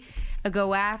overtly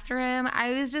go after him.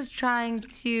 I was just trying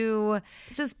to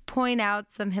just point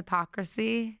out some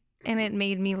hypocrisy, and it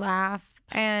made me laugh.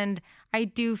 And I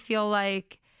do feel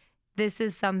like this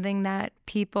is something that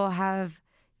people have,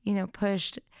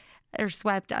 pushed or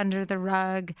swept under the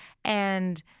rug.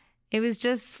 And it was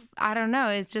just, I don't know,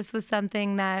 it just was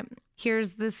something that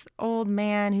here's this old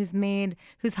man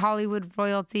who's Hollywood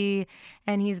royalty,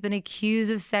 and he's been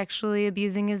accused of sexually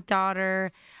abusing his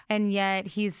daughter, and yet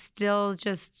he's still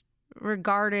just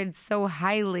regarded so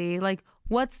highly. Like,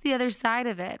 what's the other side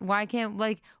of it? Why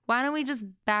don't we just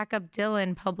back up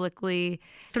Dylan publicly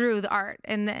through the art?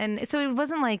 And so it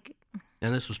wasn't like...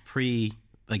 And this was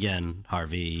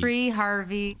Harvey.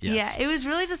 Pre-Harvey. Yes. Yeah, it was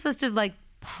really just supposed to like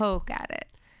poke at it.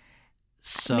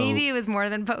 So maybe it was more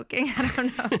than poking. I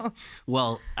don't know.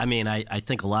 Well, I mean, I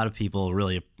think a lot of people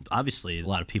really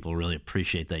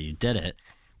appreciate that you did it.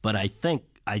 But I think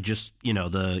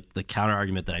the counter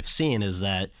argument that I've seen is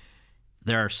that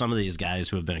there are some of these guys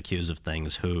who have been accused of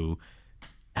things who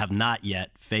have not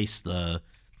yet faced the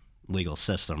legal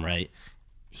system, right?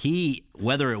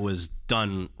 Whether it was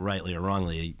done rightly or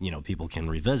wrongly, people can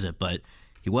revisit, but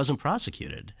he wasn't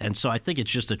prosecuted. And so I think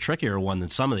it's just a trickier one than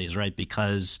some of these, right?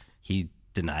 Because he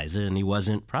denies it and he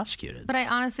wasn't prosecuted. But I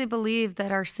honestly believe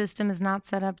that our system is not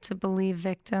set up to believe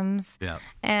victims. Yeah.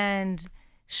 And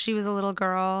she was a little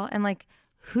girl, and like,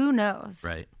 who knows?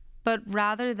 Right. But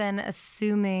rather than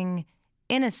assuming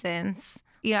innocence,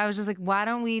 I was just like, why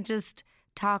don't we just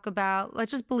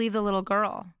let's just believe the little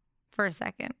girl for a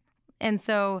second. And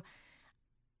so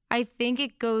I think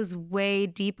it goes way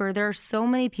deeper. There are so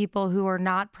many people who are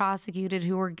not prosecuted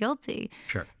who are guilty.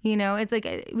 Sure. It's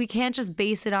like we can't just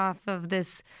base it off of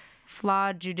this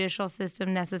flawed judicial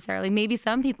system necessarily. Maybe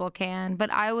some people can,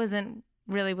 but I wasn't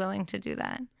really willing to do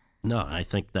that. No, I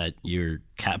think that you're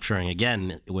capturing,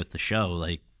 again, with the show,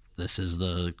 like, this is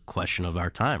the question of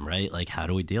our time, right? Like, how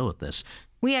do we deal with this?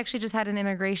 We actually just had an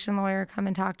immigration lawyer come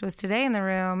and talk to us today in the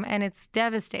room, and it's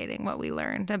devastating what we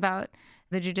learned about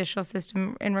the judicial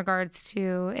system in regards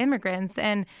to immigrants.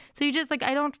 And so you just like,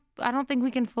 I don't think we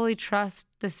can fully trust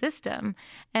the system,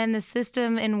 and the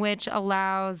system in which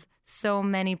allows so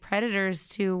many predators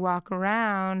to walk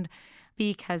around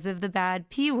because of the bad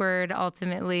P word,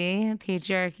 ultimately,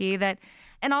 patriarchy.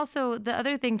 And also the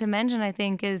other thing to mention, I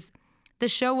think, is the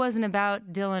show wasn't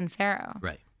about Dylan Farrow.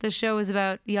 Right. The show was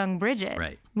about young Bridget.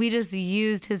 Right. We just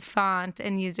used his font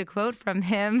and used a quote from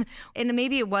him. And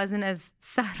maybe it wasn't as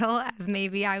subtle as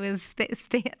maybe I was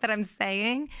that I'm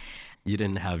saying. You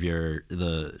didn't have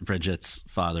the Bridget's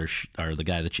father or the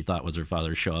guy that she thought was her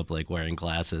father show up like wearing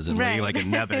glasses and looking like a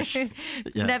Nevish.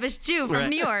 Yeah. Nevish Jew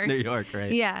from New York. New York,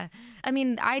 right. Yeah. I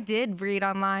mean, I did read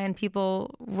online.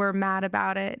 People were mad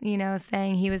about it,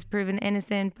 saying he was proven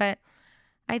innocent. But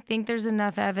I think there's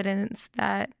enough evidence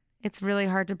that it's really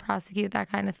hard to prosecute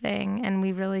that kind of thing, and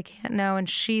we really can't know. And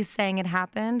she's saying it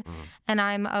happened, and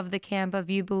I'm of the camp of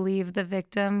you believe the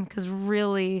victim, because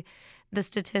really the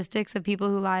statistics of people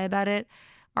who lie about it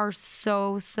are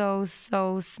so, so,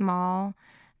 so small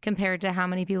compared to how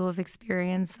many people have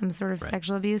experienced some sort of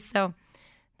sexual abuse. So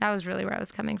that was really where I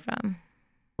was coming from.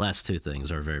 Last two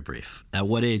things are very brief. At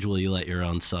what age will you let your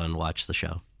own son watch the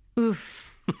show?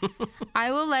 Oof.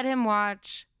 I will let him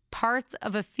watch parts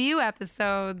of a few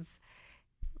episodes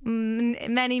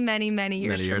many, many, many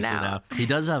years from now. He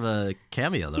does have a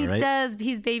cameo, though, right? He does.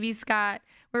 He's baby Scott.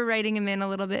 We're writing him in a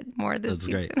little bit more this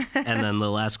season. That's great. And then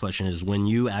the last question is, when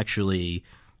you actually,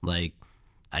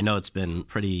 I know it's been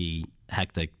pretty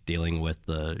hectic dealing with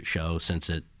the show since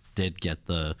it did get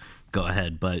the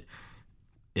go-ahead, but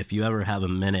if you ever have a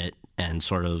minute and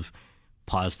sort of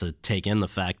pause to take in the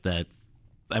fact that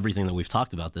everything that we've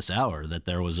talked about this hour, that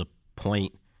there was a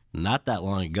point not that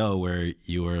long ago where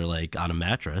you were like on a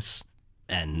mattress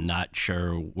and not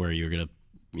sure where you're going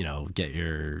to, get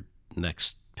your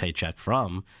next paycheck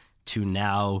from, to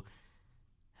now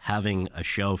having a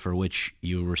show for which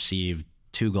you received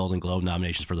 2 Golden Globe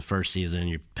nominations for the first season,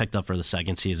 you picked up for the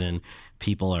second season.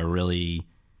 People are really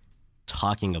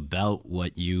talking about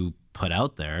what you put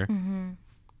out there. Mm-hmm.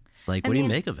 What do you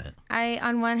make of it?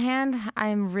 On one hand,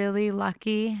 I'm really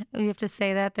lucky. We have to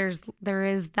say that there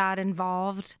is that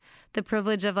involved, the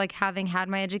privilege of having had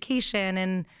my education,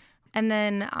 and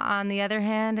then on the other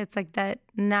hand, it's like that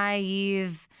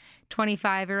naive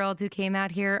 25-year-old who came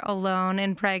out here alone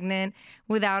and pregnant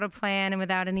without a plan and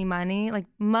without any money,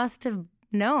 must have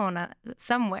known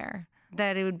somewhere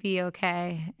that it would be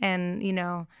okay, and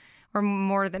or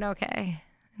more than okay.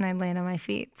 And I land on my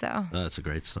feet. So that's a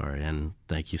great story, and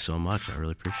thank you so much. I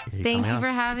really appreciate you. Thank you for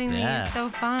having me. It's so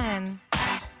fun.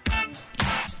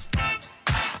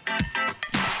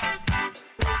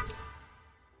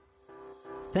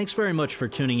 Thanks very much for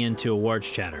tuning in to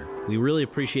Awards Chatter. We really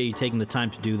appreciate you taking the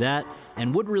time to do that,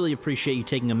 and would really appreciate you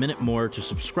taking a minute more to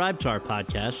subscribe to our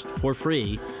podcast for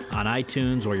free on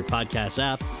iTunes or your podcast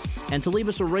app, and to leave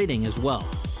us a rating as well.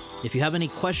 If you have any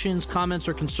questions, comments,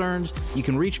 or concerns, you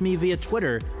can reach me via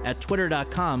Twitter at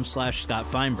twitter.com/Scott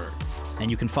Feinberg. And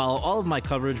you can follow all of my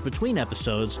coverage between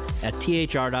episodes at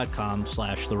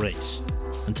thr.com/The Race.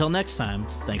 Until next time,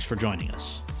 thanks for joining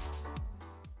us.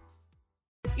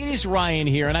 It is Ryan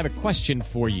here, and I have a question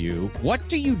for you. What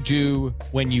do you do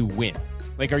when you win?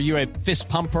 Like, are you a fist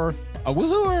pumper, a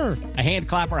woohooer, a hand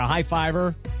clapper, a high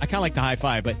fiver? I kind of like the high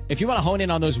five, but if you want to hone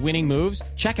in on those winning moves,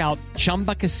 check out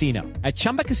Chumba Casino. At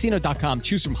ChumbaCasino.com,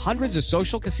 choose from hundreds of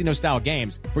social casino-style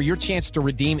games for your chance to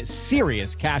redeem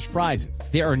serious cash prizes.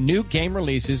 There are new game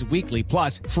releases weekly,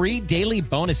 plus free daily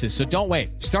bonuses. So don't wait.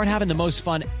 Start having the most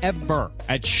fun ever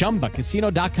at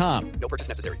ChumbaCasino.com. No purchase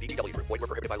necessary. VGW. Void where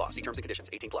prohibited by law. See terms and conditions.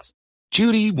 18+.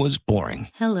 Judy was boring.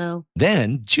 Hello.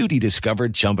 Then Judy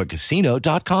discovered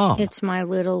ChumbaCasino.com. It's my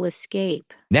little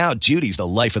escape. Now Judy's the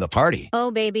life of the party. Oh,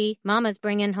 baby, mama's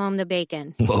bringing home the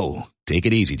bacon. Whoa, take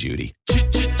it easy, Judy.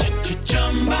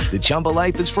 The Chumba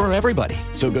life is for everybody.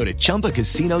 So go to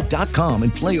ChumbaCasino.com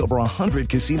and play over 100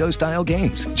 casino-style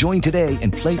games. Join today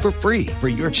and play for free for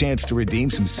your chance to redeem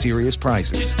some serious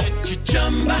prizes.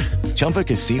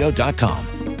 ChumbaCasino.com.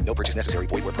 No purchase necessary.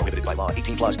 Void where prohibited by law.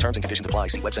 18+. Terms and conditions apply.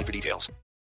 See website for details.